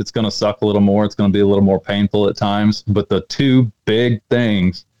gonna suck a little more. It's gonna be a little more painful at times. But the two big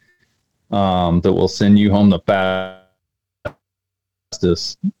things that will send you home the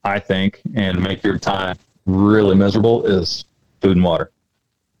fastest, I think, and make your time really miserable is food and water.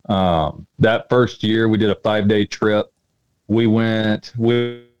 That first year, we did a 5-day trip. We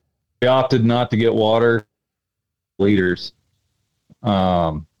opted not to get water liters. We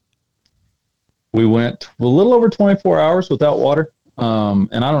went a little over 24 hours without water.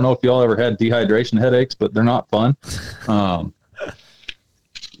 And I don't know if y'all ever had dehydration headaches, but they're not fun.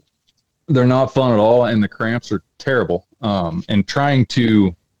 They're not fun at all. And the cramps are terrible. And trying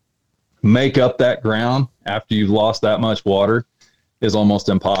to make up that ground after you've lost that much water is almost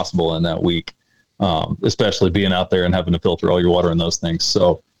impossible in that week. Especially being out there and having to filter all your water and those things.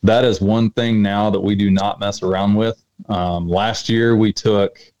 So that is one thing now that we do not mess around with. Last year we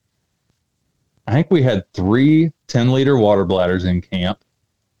we had 3 10-liter water bladders in camp.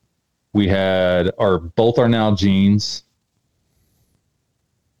 We had both our Nalgene's.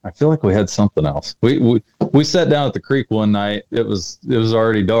 I feel like we had something else. We sat down at the creek one night. It was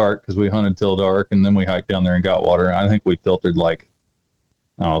already dark because we hunted till dark, and then we hiked down there and got water. I think we filtered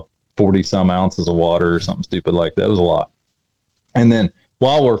 40 some ounces of water or something stupid like that. It was a lot. And then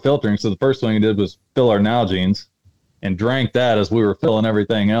while we're filtering, so the first thing we did was fill our Nalgene's and drank that as we were filling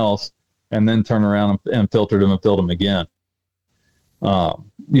everything else, and then turn around and filtered them and filled them again.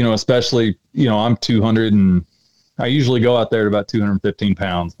 You know, especially, you know, I'm 200 and I usually go out there at about 215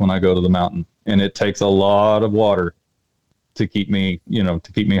 pounds when I go to the mountain, and it takes a lot of water to keep me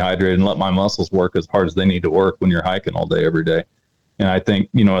hydrated and let my muscles work as hard as they need to work when you're hiking all day, every day. And I think,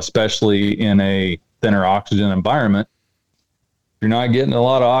 you know, especially in a thinner oxygen environment, you're not getting a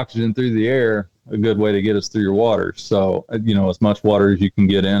lot of oxygen through the air. A good way to get us through your water. So, you know, as much water as you can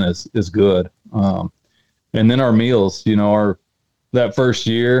get in is good. And then our meals, you know, that first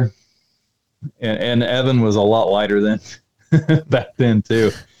year, and Evan was a lot lighter than back then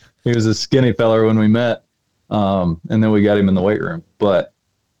too. He was a skinny feller when we met. And then we got him in the weight room, but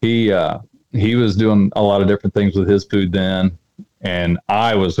he was doing a lot of different things with his food then. And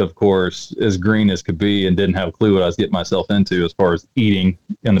I was, of course, as green as could be and didn't have a clue what I was getting myself into as far as eating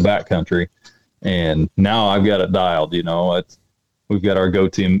in the backcountry. And now I've got it dialed, you know. We've got our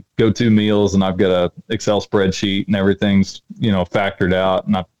go-to meals, and I've got a Excel spreadsheet, and everything's, you know, factored out.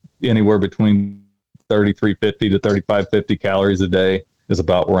 And anywhere between 3,350 to 3,550 calories a day is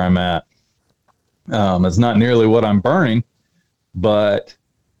about where I'm at. It's not nearly what I'm burning, but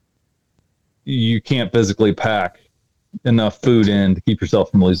you can't physically pack enough food in to keep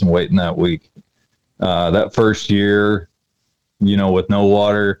yourself from losing weight in that week. That first year, you know, with no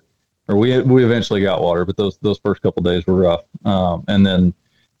water, or we eventually got water, but those first couple of days were rough. And then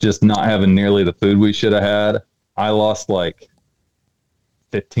just not having nearly the food we should have had. I lost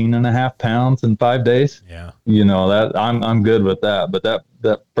 15 and a half pounds in 5 days. Yeah. You know, that I'm good with that. But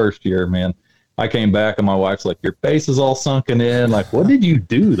that first year, man, I came back and my wife's like, your face is all sunken in. Like, what did you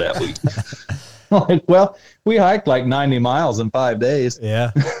do that week? Like, well, we hiked 90 miles in 5 days.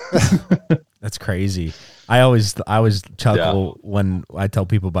 Yeah. That's crazy. I always chuckle when I tell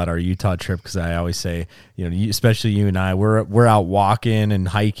people about our Utah trip, because I always say, you know, especially you and I, we're out walking and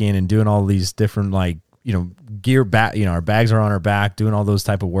hiking and doing all these different, you know, gear back, you know, our bags are on our back, doing all those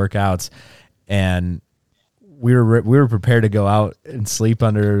type of workouts, and we were prepared to go out and sleep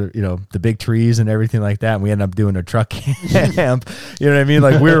under, you know, the big trees and everything like that. And we ended up doing a truck camp. You know what I mean?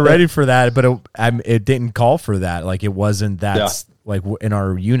 Like, we were ready for that, but it didn't call for that. Like, it wasn't that like in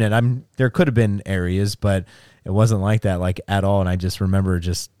our unit. There could have been areas, but it wasn't like that, like, at all. And I just remember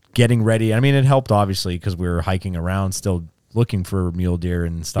just getting ready. I mean, it helped obviously because we were hiking around, still looking for mule deer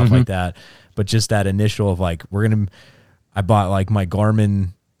and stuff like that. But just that initial of I bought my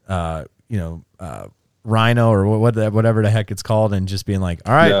Garmin, rhino or whatever the heck it's called, and just being like,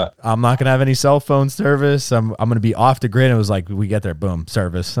 all right, I'm not gonna have any cell phone service. I'm gonna be off the grid. And it was like, we get there, boom,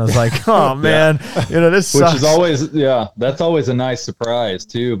 service. I was like, oh man, this sucks. Which is always, that's always a nice surprise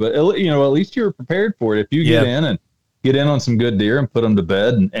too. But at least you were prepared for it. If you get in on some good deer and put them to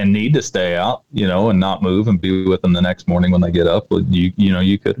bed and need to stay out, and not move and be with them the next morning when they get up,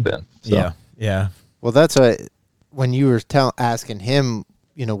 you could have been. So. Yeah. Well, that's what, when you were asking him,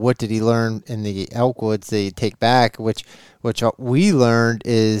 what did he learn in the elk woods that you take back, which we learned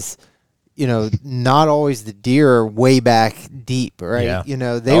is, not always the deer are way back deep, right?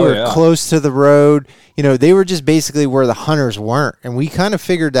 Yeah. They were close to the road. They were just basically where the hunters weren't. And we kind of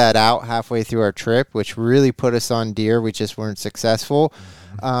figured that out halfway through our trip, which really put us on deer. We just weren't successful.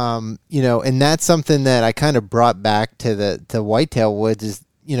 And that's something that I kind of brought back to the whitetail woods is,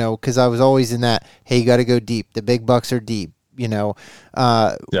 because I was always in that, hey, you got to go deep. The big bucks are deep. But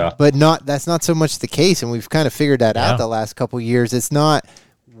that's not so much the case, and we've kind of figured that out the last couple of years. It's not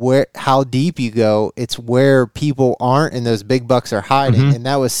how deep you go, it's where people aren't and those big bucks are hiding. And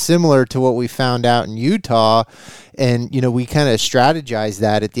that was similar to what we found out in Utah, and we kind of strategized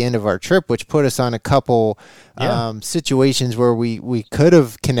that at the end of our trip, which put us on a couple situations where we could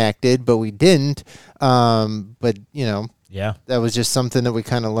have connected, but we didn't. That was just something that we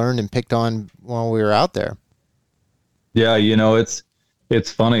kind of learned and picked on while we were out there. Yeah, it's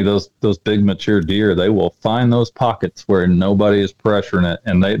funny, those big mature deer, they will find those pockets where nobody is pressuring it,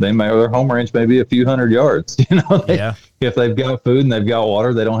 and their home range may be a few hundred yards. If they've got food and they've got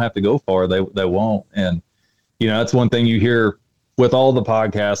water, they don't have to go far. They won't. And that's one thing you hear with all the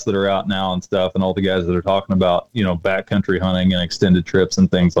podcasts that are out now and stuff, and all the guys that are talking about backcountry hunting and extended trips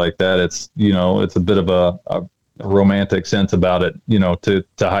and things like that. It's it's a bit of a romantic sense about it, to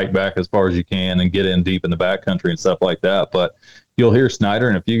hike back as far as you can and get in deep in the backcountry and stuff like that. But you'll hear Snyder,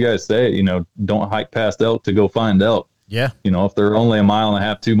 and if you guys say, don't hike past elk to go find elk. Yeah. If they're only a mile and a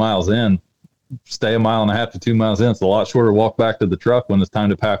half, 2 miles in, stay a mile and a half to 2 miles in. It's a lot shorter walk back to the truck when it's time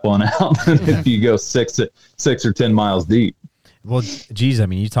to pack one out than if you go 6 or 10 miles deep. Well, geez, I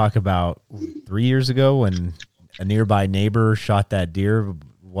mean, you talk about 3 years ago when a nearby neighbor shot that deer,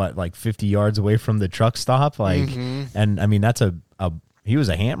 like 50 yards away from the truck stop, and I mean, that's he was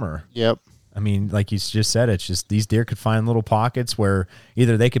a hammer. Yep. I mean, like you just said, it's just these deer could find little pockets where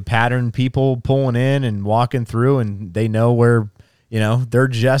either they could pattern people pulling in and walking through, and they know where, they're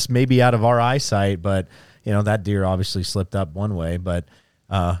just maybe out of our eyesight, but that deer obviously slipped up one way. But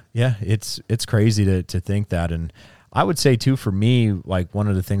it's crazy to think that. And I would say too, for me, like one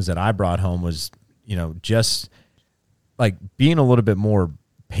of the things that I brought home was, just like being a little bit more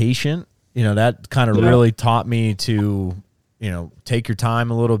patient. That kind of really taught me to, take your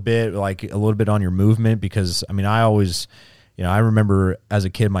time a little bit, like a little bit on your movement, because I mean, I always, I remember as a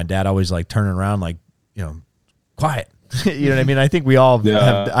kid, my dad always like turning around, like, quiet. You know what I mean? I think we all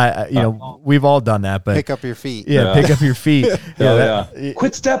we've all done that, but pick up your feet. Pick up your feet.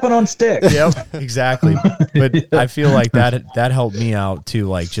 Quit stepping on sticks. Yep, exactly. But I feel like that helped me out too,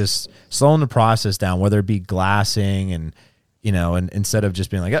 like just slowing the process down, whether it be glassing and, and instead of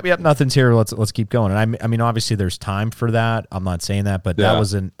just being like, yep, nothing's here, let's keep going. And I mean, obviously there's time for that. I'm not saying that, but that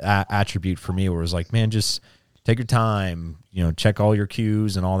was an attribute for me where it was like, man, just take your time, check all your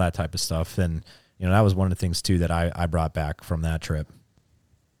cues and all that type of stuff. And, that was one of the things too that I brought back from that trip.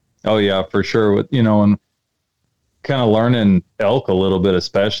 Oh yeah, for sure. And kind of learning elk a little bit,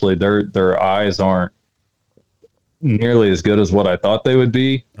 especially their eyes aren't nearly as good as what I thought they would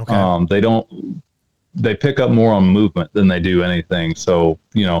be. Okay. They pick up more on movement than they do anything. So,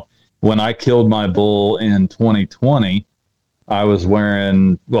 when I killed my bull in 2020, I was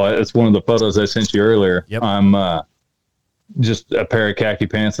wearing, it's one of the photos I sent you earlier. Yep. I'm just a pair of khaki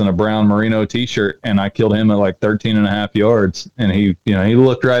pants and a brown merino t-shirt, and I killed him at like 13 and a half yards. And he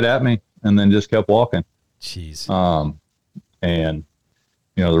looked right at me and then just kept walking. Jeez. And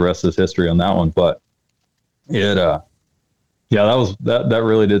the rest is history on that one. But that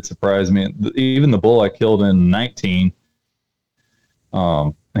really did surprise me. Even the bull I killed in 19,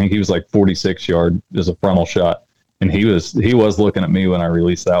 I think he was like 46 yard as a frontal shot. And he was looking at me when I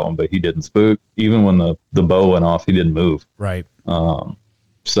released that one, but he didn't spook. Even when the bow went off, he didn't move. Right.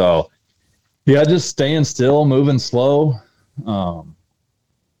 Just staying still, moving slow.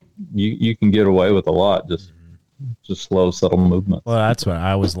 You can get away with a lot. Just slow, subtle movement. Well, that's what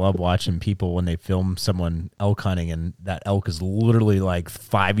I always love watching people when they film someone elk hunting and that elk is literally like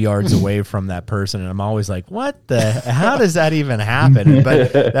 5 yards away from that person. And I'm always like, how does that even happen?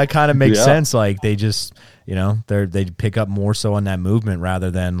 But that kind of makes sense. Like they just, they pick up more so on that movement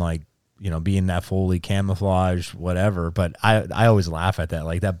rather than like, being that fully camouflaged, whatever. But I always laugh at that.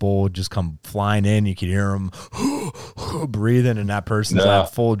 Like that bull would just come flying in. You could hear him breathing, and that person's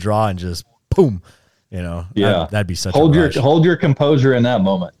at full draw and just boom. That'd be such hold a rush. hold your composure in that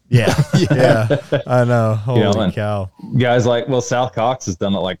moment. Yeah. I know. Holy cow. Guys like, South Cox has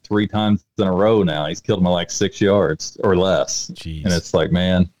done it like 3 times in a row now. He's killed him at like 6 yards or less. Jeez. And it's like,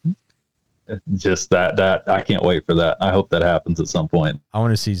 man, just that I can't wait for that. I hope that happens at some point. I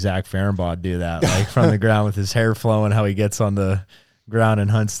want to see Zach Fehrenbach do that, like from the ground with his hair flowing, how he gets on the ground and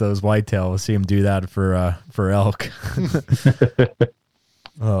hunts those whitetail. We'll see him do that for elk.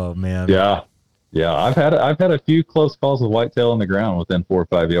 Oh man. Yeah, I've had a few close calls with whitetail on the ground within 4 or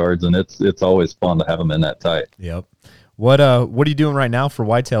 5 yards, and it's always fun to have them in that tight. Yep. What are you doing right now for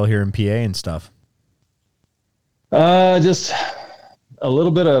whitetail here in PA and stuff? Just a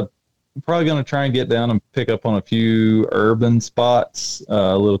little bit of. I'm probably going to try and get down and pick up on a few urban spots,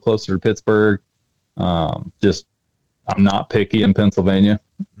 a little closer to Pittsburgh. I'm not picky in Pennsylvania.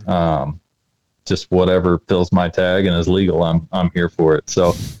 Just whatever fills my tag and is legal, I'm here for it.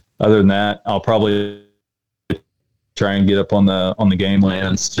 So. Other than that, I'll probably try and get up on the game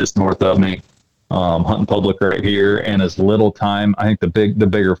lands just north of me, hunting public right here, and as little time. I think the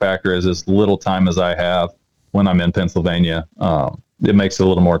bigger factor is as little time as I have when I'm in Pennsylvania. It makes it a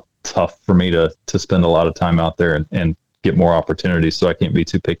little more tough for me to spend a lot of time out there and get more opportunities. So I can't be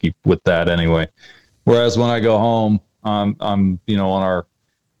too picky with that anyway. Whereas when I go home, I'm on our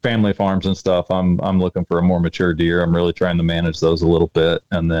family farms and stuff, I'm looking for a more mature deer. I'm really trying to manage those a little bit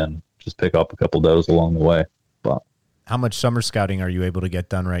and then just pick up a couple does along the way. But how much summer scouting are you able to get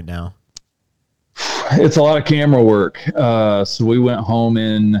done right now? It's a lot of camera work. So we went home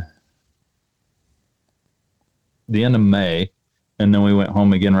in the end of May, and then we went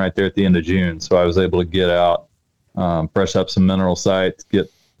home again right there at the end of June. So I was able to get out, fresh up some mineral sites, get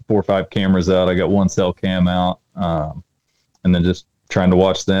 4 or 5 cameras out. I got 1 cell cam out, and then just trying to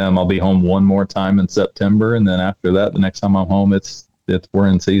watch them. I'll be home one more time in September, and then after that, the next time I'm home, we're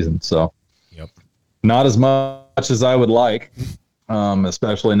in season. So, not as much as I would like,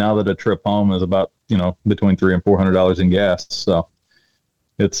 especially now that a trip home is about between $300 and $400 in gas. So,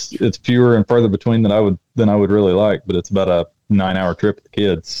 it's fewer and further between than I would really like, but it's about a 9-hour trip with the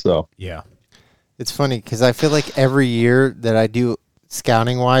kids. So yeah, it's funny because I feel like every year that I do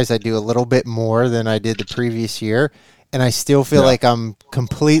scouting wise, I do a little bit more than I did the previous year. And I still feel like I'm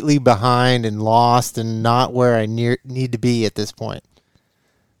completely behind and lost and not where I need to be at this point.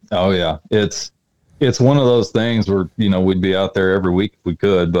 Oh yeah. It's one of those things where, we'd be out there every week if we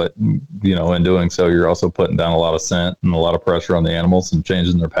could, but in doing so, you're also putting down a lot of scent and a lot of pressure on the animals and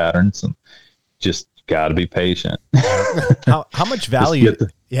changing their patterns, and just got to be patient. How much value?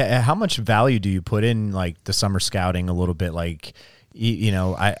 How much value do you put in like the summer scouting a little bit? Like,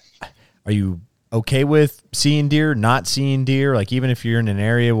 are you okay with seeing deer, not seeing deer? Like even if you're in an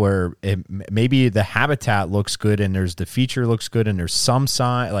area where maybe the habitat looks good and there's the feature looks good and there's some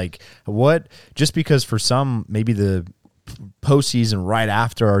sign, like what, just because for some, maybe the postseason right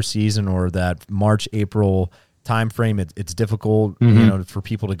after our season or that March, April time frame, it's difficult, for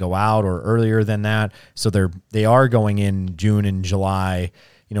people to go out, or earlier than that. So they are going in June and July,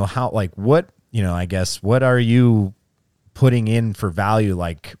 how, like what, I guess, what are you putting in for value?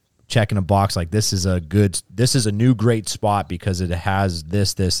 Like, checking a box like this is a new great spot because it has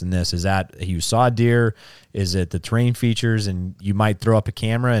this, and this. Is that you saw deer? Is it the terrain features? And you might throw up a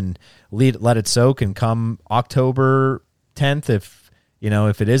camera and let it soak, and come October 10th, if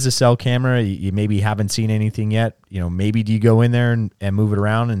it is a cell camera, you maybe haven't seen anything yet. Maybe do you go in there and move it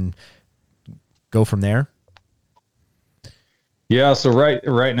around and go from there? Yeah. So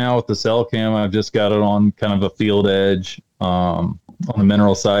right now with the cell cam, I've just got it on kind of a field edge on the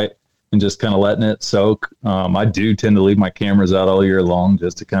mineral site, and just kind of letting it soak. I do tend to leave my cameras out all year long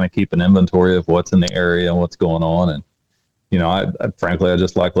just to kind of keep an inventory of what's in the area and what's going on. And, I frankly, I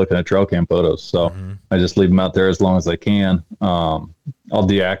just like looking at trail cam photos. So I just leave them out there as long as I can. I'll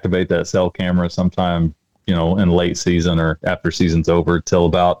deactivate that cell camera sometime, in late season or after season's over, till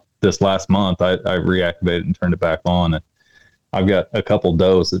about this last month. I reactivated it and turned it back on. And I've got a couple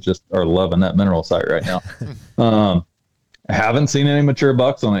does that just are loving that mineral site right now. I haven't seen any mature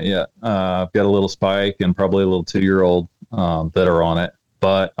bucks on it yet. I've got a little spike and probably a little 2-year-old that are on it,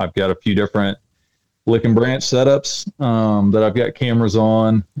 but I've got a few different lick and branch setups that I've got cameras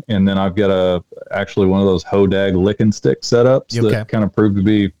on, and then I've got actually one of those Hodag lick and stick setups that kind of proved to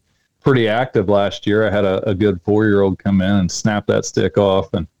be pretty active last year. I had a good 4-year-old come in and snap that stick off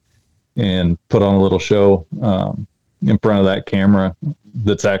and put on a little show in front of that camera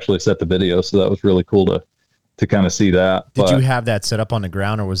that's actually set the video. So that was really cool to to kind of see that. Did you have that set up on the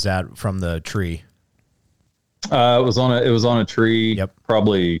ground, or was that from the tree? It was on a tree. Yep.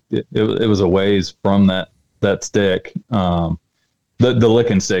 Probably it was a ways from that stick. The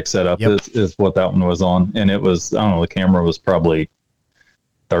licking stick setup is what that one was on, and it was, I don't know, the camera was probably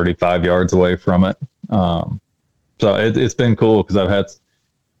 35 yards away from it. So it's been cool because I've had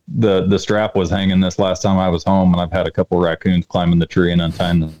the strap was hanging this last time I was home, and I've had a couple of raccoons climbing the tree and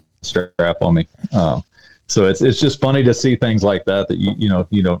untying the strap on me. So it's just funny to see things like that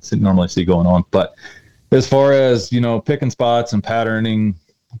you don't normally see going on. But as far as, picking spots and patterning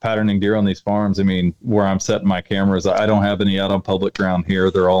deer on these farms, I mean, where I'm setting my cameras, I don't have any out on public ground here.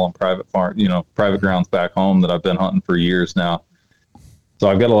 They're all on private grounds back home that I've been hunting for years now. So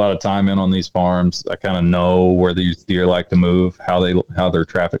I've got a lot of time in on these farms. I kind of know where these deer like to move, how their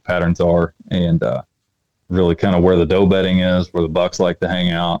traffic patterns are, and really kind of where the doe bedding is, where the bucks like to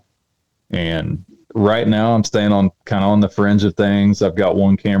hang out. And right now I'm staying on the fringe of things. I've got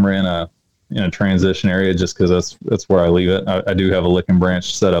one camera in a transition area just because that's where I leave it. I do have a licking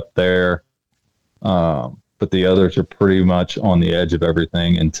branch set up there, but the others are pretty much on the edge of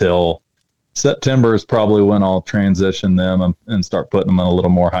everything until September is probably when I'll transition them and start putting them in a little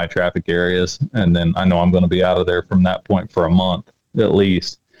more high traffic areas. And then I know I'm going to be out of there from that point for a month at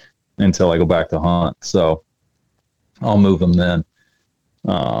least until I go back to hunt. So I'll move them then.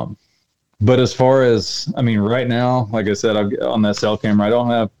 But as far as, I mean, right now, like I said, I've on that cell camera, I don't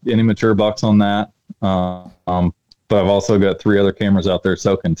have any mature bucks on that. But I've also got 3 other cameras out there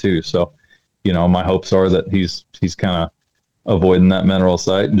soaking too. So, my hopes are that he's kind of avoiding that mineral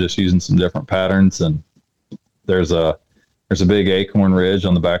site and just using some different patterns. And there's a big acorn ridge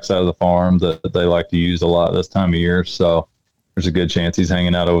on the backside of the farm that they like to use a lot this time of year. So there's a good chance he's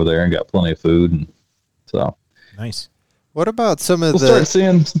hanging out over there and got plenty of food. And so nice. What about some of start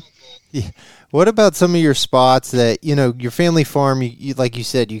seeing. What about some of your spots that, your family farm, you like you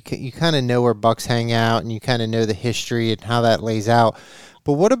said, you kind of know where bucks hang out and you kind of know the history and how that lays out.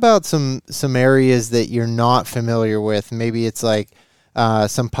 But what about some areas that you're not familiar with? Maybe it's like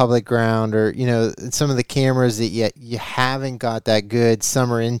some public ground or, some of the cameras that you haven't got that good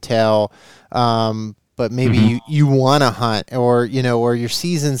summer intel, but maybe you want to hunt or your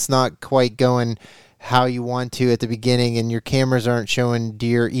season's not quite going how you want to at the beginning and your cameras aren't showing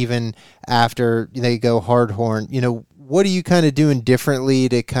deer even after they go hard horn. What are you kind of doing differently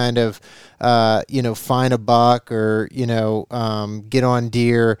to kind of, find a buck or, get on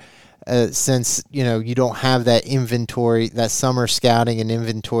deer since, you don't have that inventory, that summer scouting and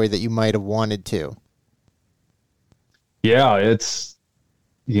inventory that you might have wanted to? Yeah, it's,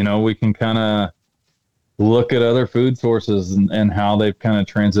 we can kind of look at other food sources and how they've kind of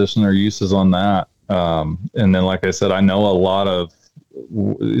transitioned their uses on that. And then, like I said, I know a lot of,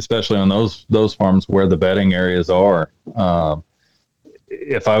 especially on those farms where the bedding areas are.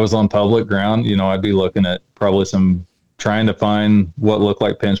 If I was on public ground, I'd be looking at probably trying to find what look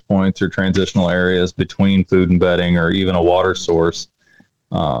like pinch points or transitional areas between food and bedding or even a water source,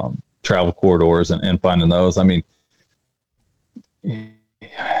 travel corridors and finding those. I mean,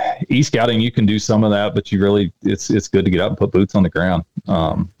 e-scouting, you can do some of that, but it's good to get out and put boots on the ground.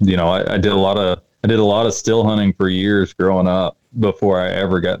 I did a lot of still hunting for years growing up before I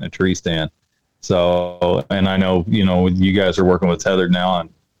ever got in a tree stand. So, and I know, you guys are working with Tethered now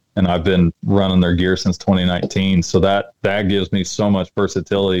and I've been running their gear since 2019. So that gives me so much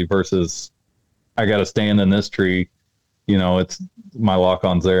versatility versus I got to stand in this tree. It's my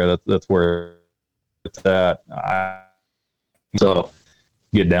lock-on's there. That's where it's at. So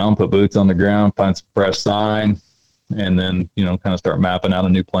get down, put boots on the ground, find some fresh sign, and then, kind of start mapping out a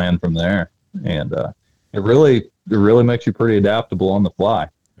new plan from there. And it really makes you pretty adaptable on the fly.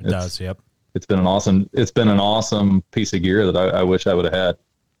 It does. Yep. It's been an awesome piece of gear that I wish I would have had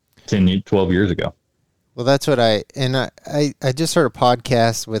 10, 12 years ago. Well, that's what I just heard a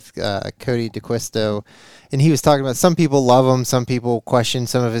podcast with Cody DeQuisto, and he was talking about some people love him, some people question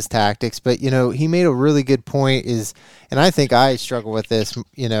some of his tactics, but he made a really good point and I think I struggle with this,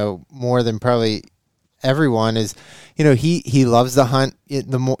 more than probably everyone is, he loves to hunt he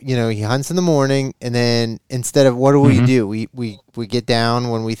hunts in the morning, and then instead of what do we do? We get down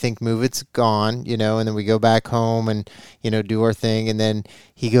when we think move it's gone, and then we go back home and, do our thing. And then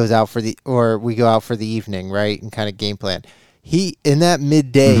we go out for the evening, right? And kind of game plan. In that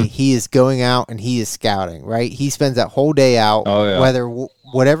midday, he is going out and he is scouting, right? He spends that whole day out, whether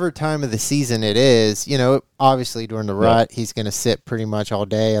whatever time of the season it is, obviously during the rut, he's going to sit pretty much all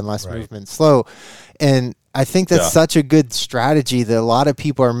day unless movement's slow. And I think that's such a good strategy that a lot of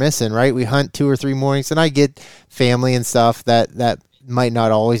people are missing, right? We hunt 2 or 3 mornings, and I get family and stuff that might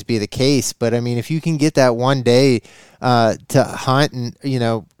not always be the case, but I mean, if you can get that one day to hunt and,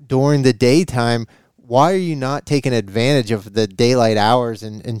 during the daytime, why are you not taking advantage of the daylight hours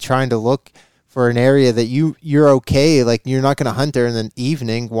and trying to look for an area that you're okay, like you're not going to hunt there in the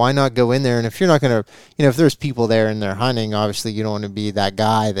evening? Why not go in there? And if you're not going to, if there's people there and they're hunting, obviously you don't want to be that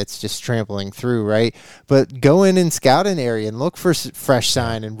guy that's just trampling through, right? But go in and scout an area and look for fresh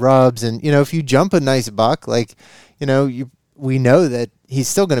sign and rubs. And, if you jump a nice buck, like, we know that he's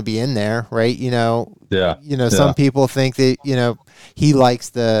still going to be in there, right? Some people think that, he likes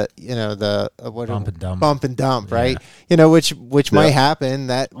the bump and dump, right? Yeah. Which might happen.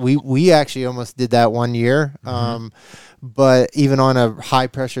 That we actually almost did that one year, but even on a high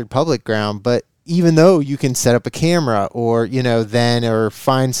pressured public ground. But even though you can set up a camera or, or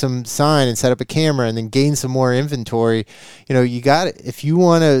find some sign and set up a camera and then gain some more inventory, you got it. If you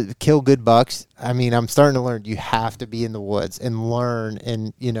want to kill good bucks, I mean, I'm starting to learn you have to be in the woods and learn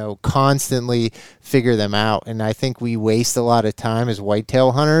and, constantly figure them out. And I think we waste a lot of time as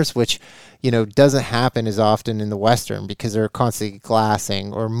whitetail hunters, which, doesn't happen as often in the Western because they're constantly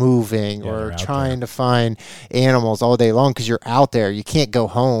glassing or moving or trying to find animals all day long because you're out there. You can't go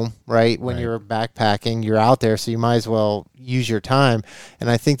home, right? When you're backpacking, you're out there, so you might as well use your time.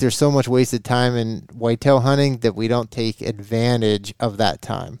 And I think there's so much wasted time in whitetail hunting that we don't take advantage of that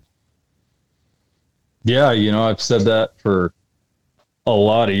time. Yeah, I've said that for a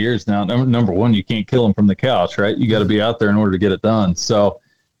lot of years now. Number one, you can't kill them from the couch, right? You got to be out there in order to get it done. So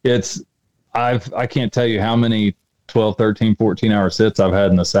I can't tell you how many 12, 13, 14-hour sits I've had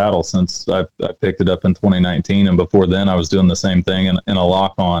in the saddle since I picked it up in 2019. And before then, I was doing the same thing in a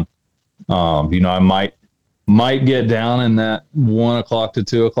lock-on. I might get down in that 1 o'clock to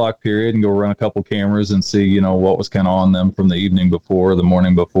 2 o'clock period and go run a couple cameras and see, what was kind of on them from the evening before, the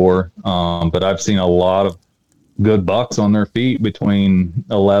morning before. But I've seen a lot of good bucks on their feet between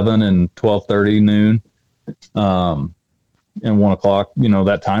 11 and 12:30 noon, and 1 o'clock,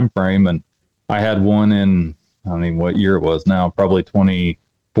 that time frame. And I had one in, I don't even know what year it was now, probably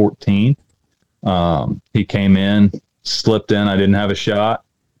 2014. He came in, slipped in. I didn't have a shot,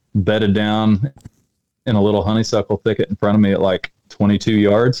 bedded down in a little honeysuckle thicket in front of me at like 22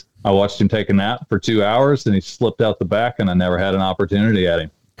 yards. I watched him take a nap for 2 hours and he slipped out the back and I never had an opportunity at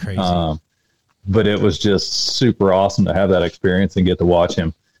him. Crazy. But it was just super awesome to have that experience and get to watch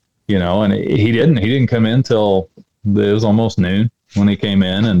him, and he didn't come in till it was almost noon when he came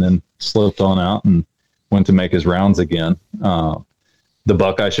in and then slipped on out and went to make his rounds again. The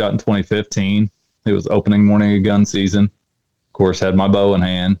buck I shot in 2015, it was opening morning of gun season. Of course, had my bow in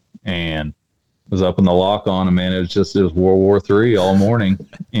hand and was up in the lock on, and man, it was World War III all morning.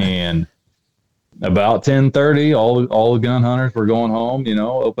 And about 10:30, all the gun hunters were going home.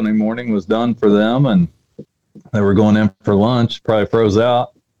 Opening morning was done for them, and they were going in for lunch. Probably froze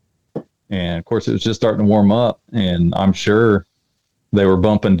out, and of course, it was just starting to warm up. And I'm sure they were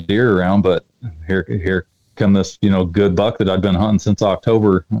bumping deer around, but here come this good buck that I'd been hunting since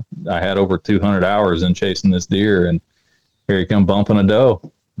October. I had over 200 hours in chasing this deer, and here he come bumping a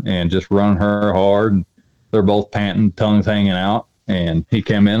doe and just running her hard. They're both panting, tongues hanging out, and he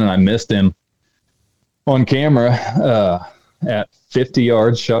came in and I missed him on camera at 50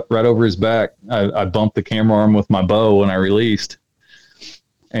 yards, shot right over his back. I bumped the camera arm with my bow when I released,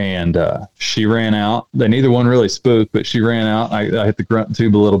 and she ran out. Neither one really spooked, but she ran out. I hit the grunt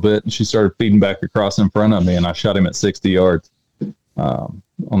tube a little bit, and she started feeding back across in front of me, and I shot him at 60 yards on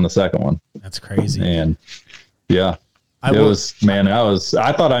the second one. That's crazy. And yeah. I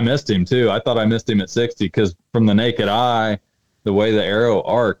thought I missed him too. I thought I missed him at 60 because from the naked eye, the way the arrow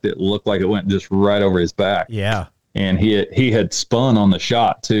arced, it looked like it went just right over his back. Yeah. And he had spun on the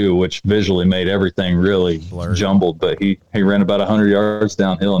shot too, which visually made everything really blurred, jumbled. But he ran about 100 yards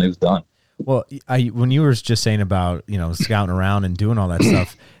downhill and he was done. Well, when you were just saying about, scouting around and doing all that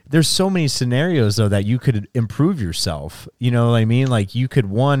stuff, there's so many scenarios though that you could improve yourself. You know what I mean? Like you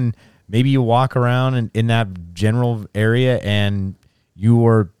could, maybe you walk around in that general area and you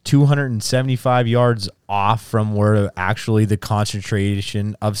were 275 yards off from where actually the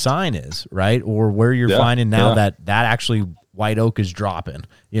concentration of sign is, right? Or where you're finding now that actually white oak is dropping,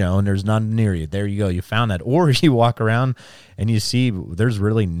 and there's none near you. There you go. You found that. Or you walk around and you see there's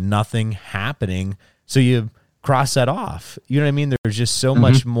really nothing happening. So you cross that off. You know what I mean? There's just so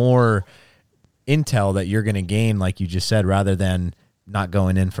much more intel that you're going to gain, like you just said, rather than not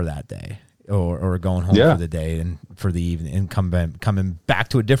going in for that day or going home for the day and for the evening and coming back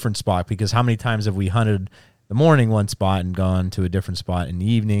to a different spot. Because how many times have we hunted the morning one spot and gone to a different spot in the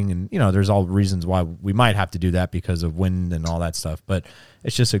evening? And, there's all reasons why we might have to do that because of wind and all that stuff. But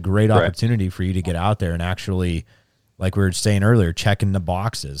it's just a great opportunity for you to get out there and actually like we were saying earlier, checking the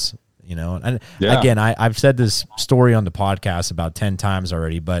boxes, you know. And Yeah. again, I've said this story on the podcast about 10 times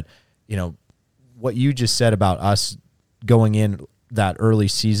already, but you know, what you just said about us going in that early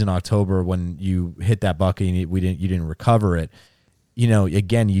season, October, when you hit that bucket and you didn't recover it, you know,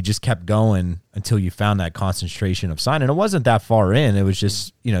 again, you just kept going until you found that concentration of sign. And it wasn't that far in. It was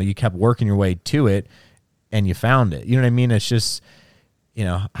just, you know, you kept working your way to it and you found it. You know what I mean? It's just, you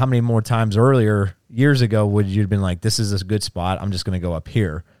know, how many more times earlier, years ago, would you have been like, this is a good spot, I'm just going to go up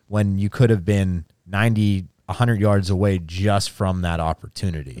here, when you could have been 90, 100 yards away just from that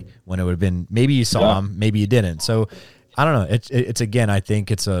opportunity, when it would have been, maybe you saw them, maybe you didn't. So I don't know. It's again, I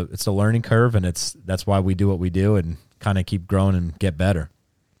think it's a learning curve, and that's why we do what we do and kind of keep growing and get better.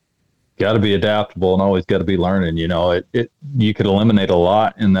 Got to be adaptable and always got to be learning. You know, you could eliminate a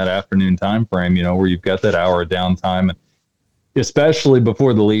lot in that afternoon time frame, you know, where you've got that hour of downtime, and especially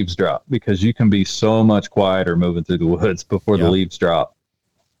before the leaves drop, because you can be so much quieter moving through the woods before the leaves drop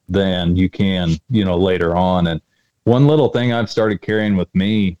than you can, you know, later on. And one little thing I've started carrying with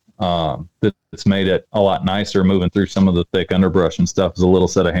me that's made it a lot nicer moving through some of the thick underbrush and stuff is a little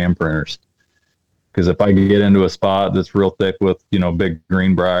set of hand printers. Because if I get into a spot that's real thick with, you know, big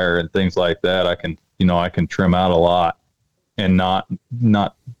greenbrier and things like that, I can trim out a lot and not,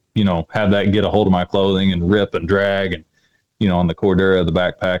 you know, have that get a hold of my clothing and rip and drag, and, you know, on the Cordura of the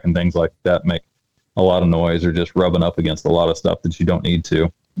backpack and things like that, make a lot of noise or just rubbing up against a lot of stuff that you don't need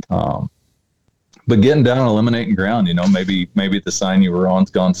to. But getting down and eliminating ground, you know, maybe the sign you were on's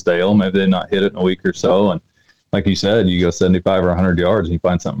gone stale. Maybe they not hit it in a week or so. And like you said, you go 75 or 100 yards and you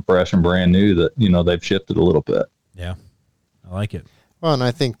find something fresh and brand new that, you know, they've shifted a little bit. Yeah, I like it. Well, and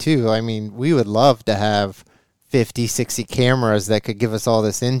I think too, I mean, we would love to have 50, 60 cameras that could give us all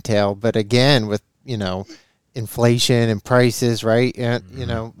this intel. But again, with, you know, inflation and prices, right? And, you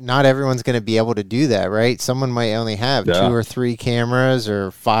know, not everyone's going to be able to do that, right? Someone might only have 2 or 3 cameras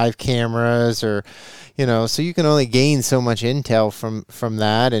or 5 cameras, or, you know, so you can only gain so much intel from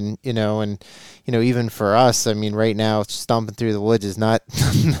that. And, you know, even for us, I mean, right now stomping through the woods is not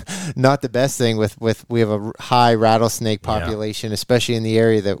not the best thing with we have a high rattlesnake population, especially in the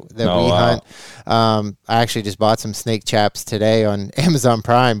area that we hunt. I actually just bought some snake chaps today on Amazon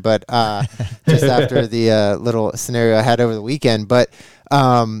Prime, but just after the little scenario I had over the weekend. But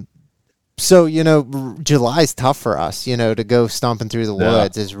so, you know, July's tough for us, you know, to go stomping through the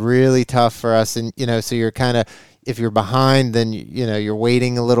woods is really tough for us. And, you know, so you're kind of, if you're behind, then, you know, you're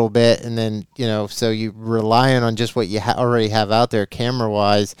waiting a little bit, and then, you know, so you're relying on just what you already have out there camera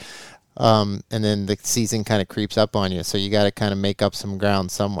wise. And then the season kind of creeps up on you. So you got to kind of make up some ground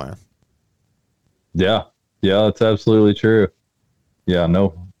somewhere. Yeah. Yeah, that's absolutely true. Yeah,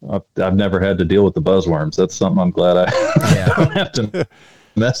 no, I've never had to deal with the buzzworms. That's something I'm glad I don't have to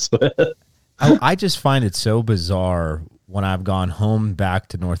mess with. I just find it so bizarre when I've gone home back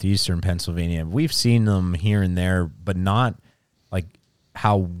to northeastern Pennsylvania. We've seen them here and there, but not like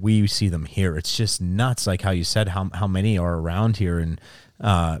how we see them here. It's just nuts, like how you said, how many are around here. And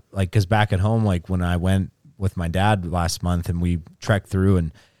like, because back at home, like when I went with my dad last month and we trekked through,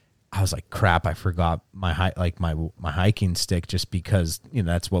 and I was like, crap, I forgot my hiking stick, just because, you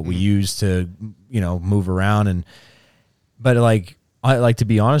know, that's what we use to, you know, move around. But like, I like, to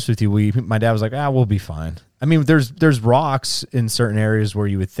be honest with you, my dad was like, we'll be fine. I mean, there's rocks in certain areas where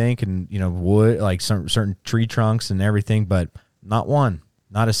you would think, and, you know, wood, like certain tree trunks and everything, but not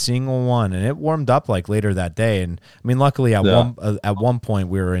a single one. And it warmed up like later that day. And I mean, luckily at one point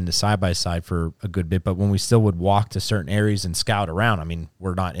we were in the side-by-side for a good bit, but when we still would walk to certain areas and scout around, I mean,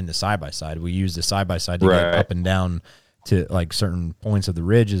 we're not in the side-by-side. We use the side-by-side to get up and down to like certain points of the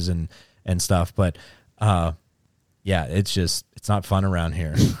ridges and stuff. But, yeah, it's not fun around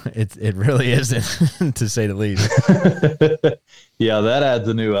here. It really isn't, to say the least. Yeah, that adds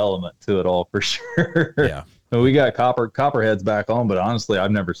a new element to it all for sure. Yeah. We got copperheads back home, but honestly,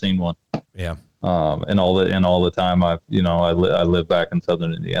 I've never seen one. Yeah. And all the time I live back in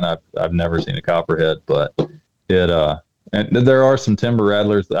southern Indiana, I've never seen a copperhead, but and there are some timber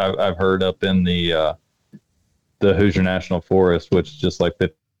rattlers that I've heard up in the Hoosier National Forest, which is just like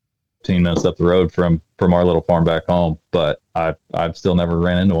 15 minutes up the road from our little farm back home, but I've still never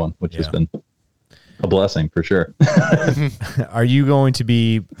ran into one, which has been a blessing for sure. Are you going to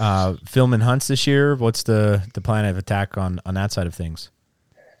be filming hunts this year? What's the plan of attack on that side of things?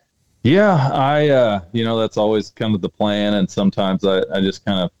 Yeah, I that's always kind of the plan, and sometimes I just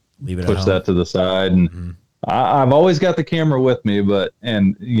kind of push that to the side, and I've always got the camera with me,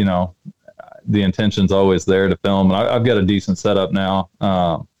 and the intention's always there to film. And I've got a decent setup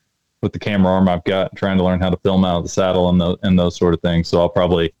now with the camera arm I've got, trying to learn how to film out of the saddle and those sort of things. So I'll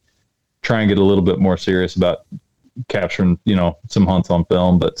probably try and get a little bit more serious about capturing, some hunts on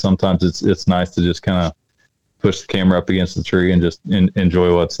film, but sometimes it's nice to just kind of push the camera up against the tree and just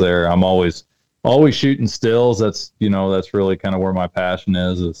enjoy what's there. I'm always shooting stills. That's really kind of where my passion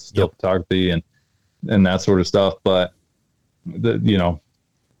is still photography and that sort of stuff. But the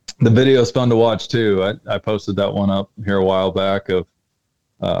video is fun to watch too. I posted that one up here a while back of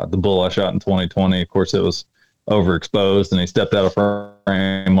the bull I shot in 2020. Of course, it was overexposed and he stepped out of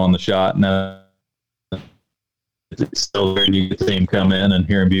frame on the shot, and it's still there. You get to see him come in and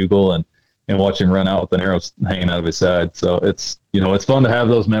hear him bugle and watch him run out with an arrow hanging out of his side. So it's fun to have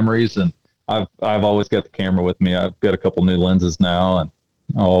those memories. And I've always got the camera with me. I've got a couple new lenses now, and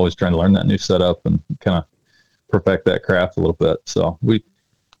I'm always trying to learn that new setup and kind of perfect that craft a little bit. So we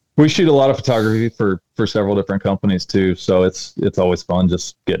shoot a lot of photography for several different companies too. So it's always fun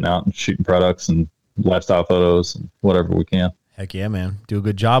just getting out and shooting products and lifestyle photos and whatever we can. Heck yeah, man. Do a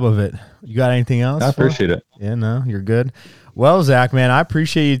good job of it. You got anything else? I appreciate it. Yeah, no, you're good. Well, Zach, man, I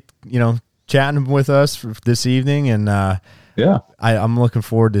appreciate you, chatting with us for this evening. And yeah, I'm looking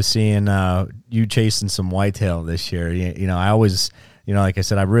forward to seeing you chasing some whitetail this year. I always, like I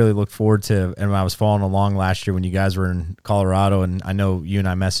said, I really look forward to, and I was following along last year when you guys were in Colorado, and I know you and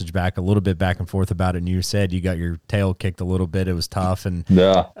I messaged back a little bit back and forth about it, and you said you got your tail kicked a little bit. It was tough. And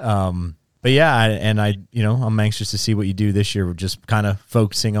yeah. But yeah, I'm anxious to see what you do this year. We're just kind of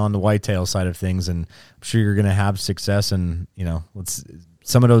focusing on the whitetail side of things, and I'm sure you're going to have success. And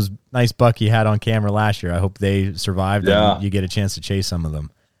some of those nice buck you had on camera last year, I hope they survived and you get a chance to chase some of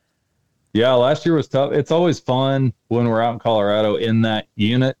them. Yeah, last year was tough. It's always fun when we're out in Colorado in that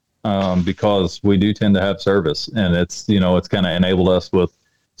unit because we do tend to have service, and it's kind of enabled us with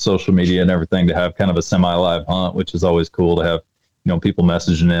social media and everything to have kind of a semi-live hunt, which is always cool to have. People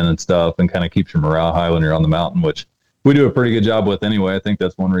messaging in and stuff, and kind of keeps your morale high when you're on the mountain, which we do a pretty good job with anyway. I think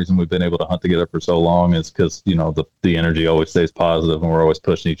that's one reason we've been able to hunt together for so long is because, the energy always stays positive and we're always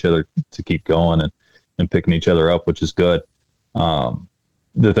pushing each other to keep going and picking each other up, which is good.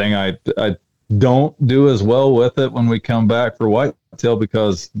 The thing I don't do as well with it when we come back for whitetail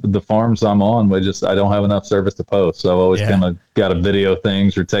because the farms I'm on, I don't have enough service to post. So I've always kind of got to video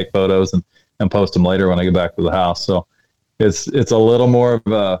things or take photos and post them later when I get back to the house. So it's a little more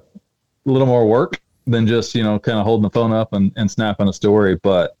work than just, kind of holding the phone up and snapping a story.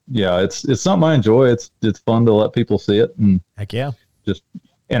 But yeah, it's something I enjoy. It's fun to let people see it and heck yeah, just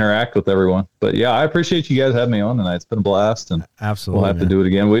interact with everyone. But yeah, I appreciate you guys having me on tonight. It's been a blast, and absolutely, we'll have to do it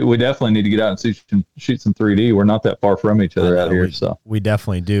again. We definitely need to get out and shoot some 3D. We're not that far from each other out here. So we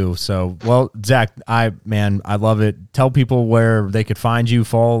definitely do. So, well, Zach, I love it. Tell people where they could find you,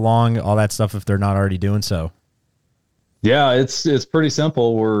 follow along, all that stuff if they're not already doing so. Yeah, it's pretty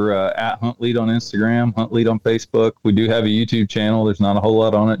simple. We're at Hunt Lead on Instagram, Hunt Lead on Facebook. We do have a YouTube channel. There's not a whole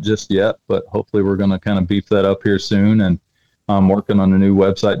lot on it just yet, but hopefully we're going to kind of beef that up here soon. And I'm working on a new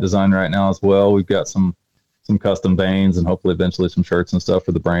website design right now as well. We've got some custom vanes and hopefully eventually some shirts and stuff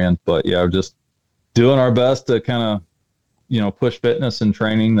for the brand. But yeah, we're just doing our best to kind of, push fitness and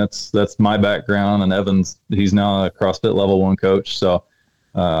training. That's my background. And Evan's, he's now a CrossFit level 1 coach. So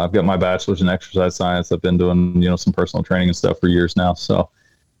I've got my bachelor's in exercise science. I've been doing, some personal training and stuff for years now. So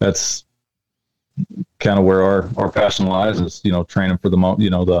that's kind of where our passion lies is, training for the moment,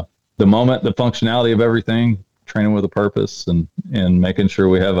 the moment, the functionality of everything, training with a purpose and making sure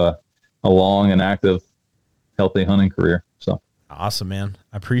we have a long and active, healthy hunting career. So awesome, man.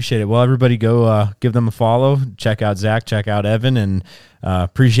 I appreciate it. Well, everybody go give them a follow, check out Zach, check out Evan, and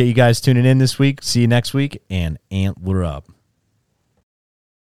appreciate you guys tuning in this week. See you next week, and antler up.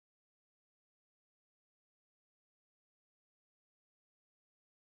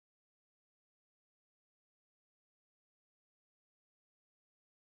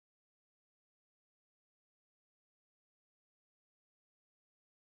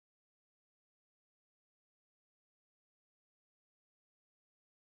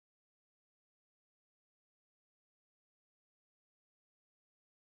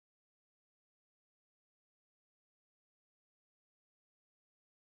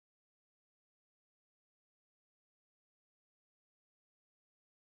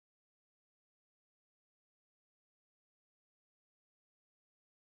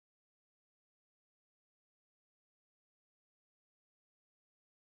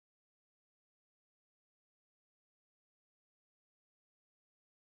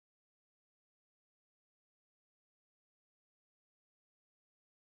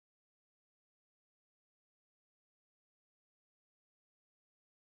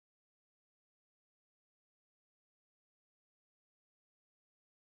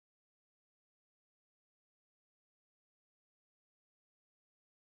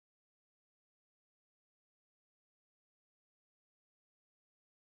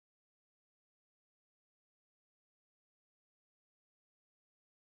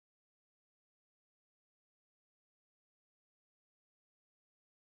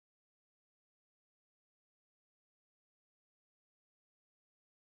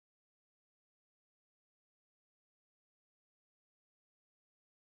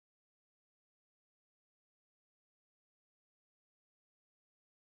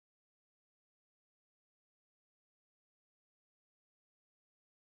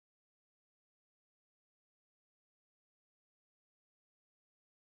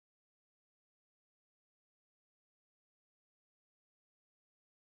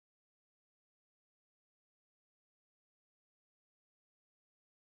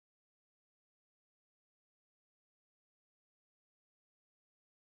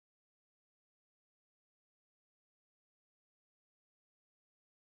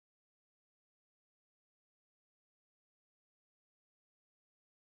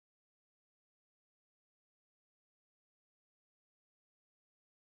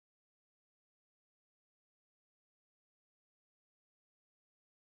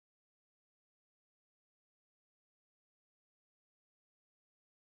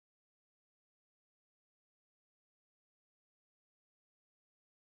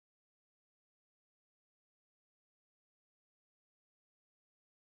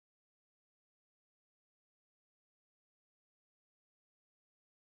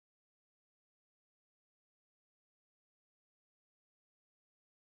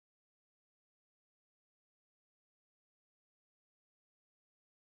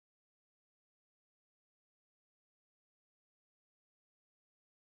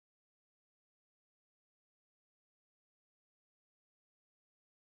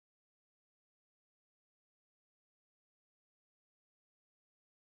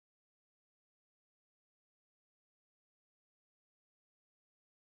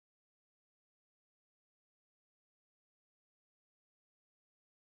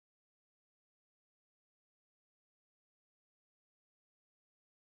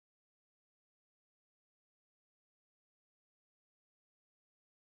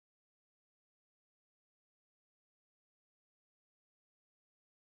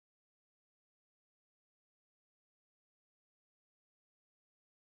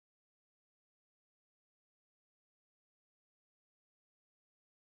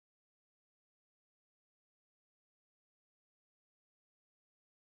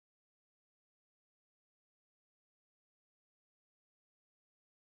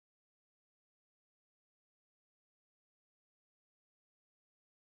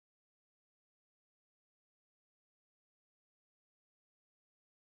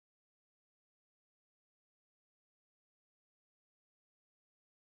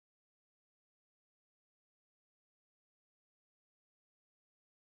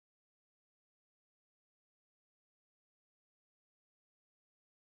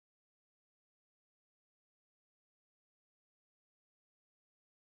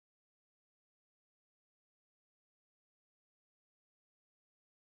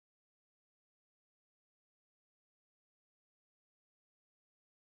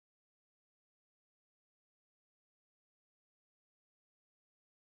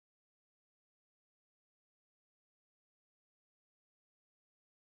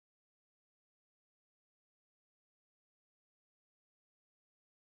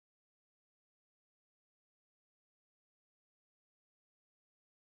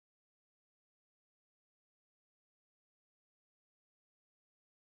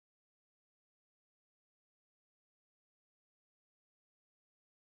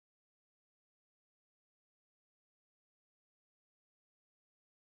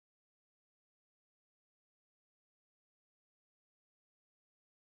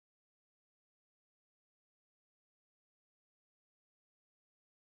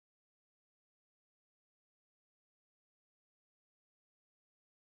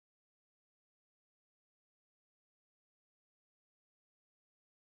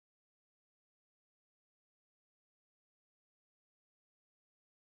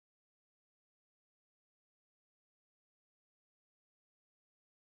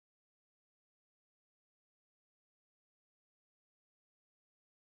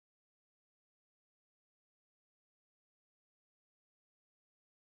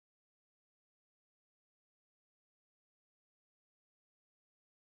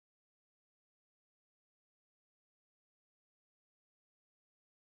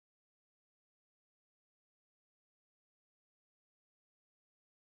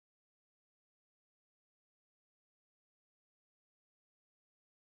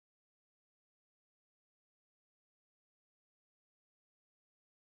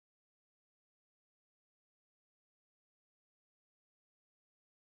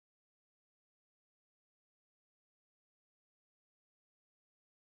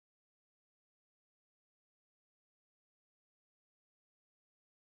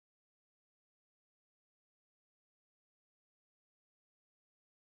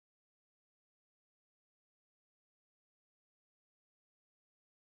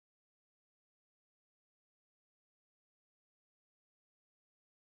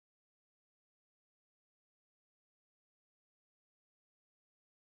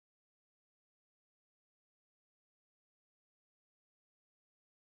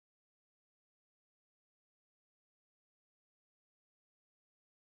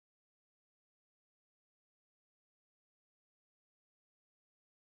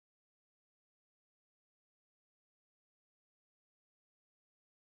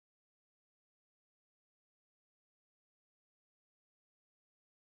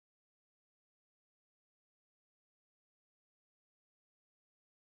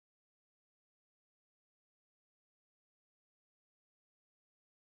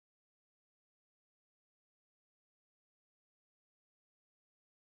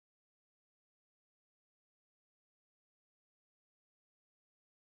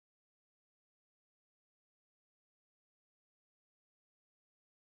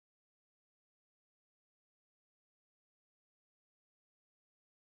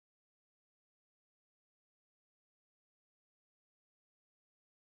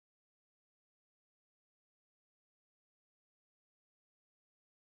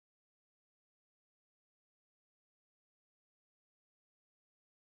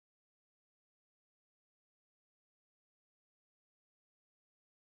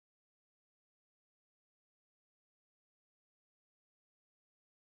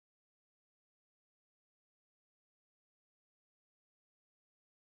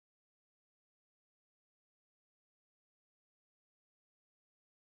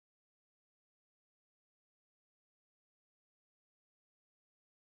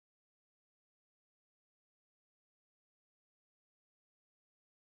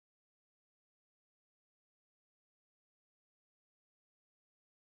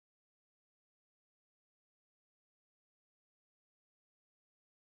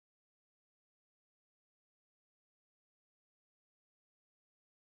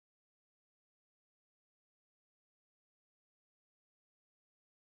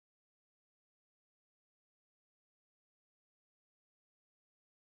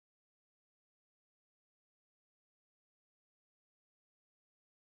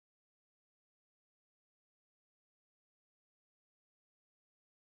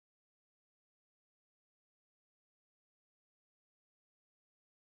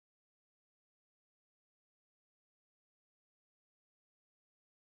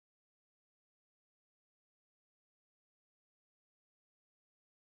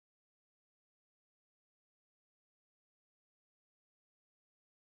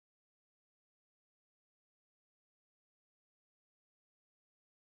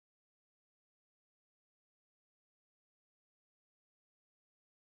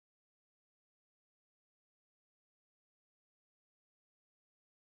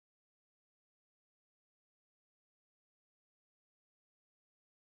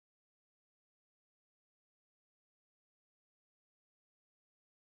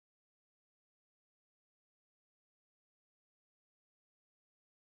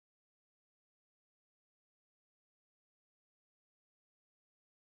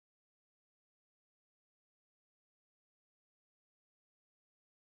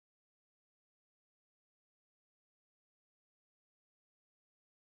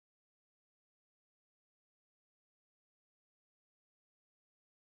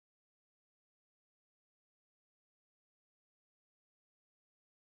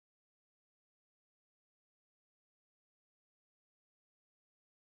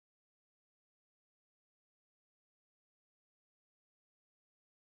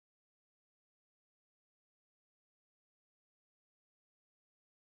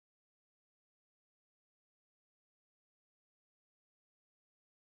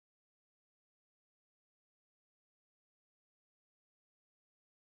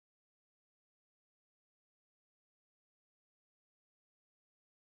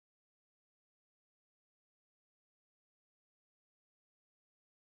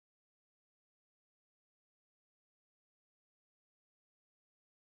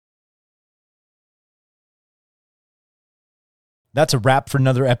 That's a wrap for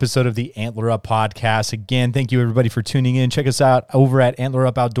another episode of the Antler Up Podcast. Again, thank you everybody for tuning in. Check us out over at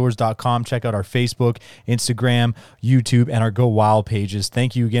antlerupoutdoors.com. Check out our Facebook, Instagram, YouTube, and our Go Wild pages.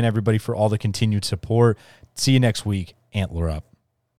 Thank you again, everybody, for all the continued support. See you next week. Antler Up.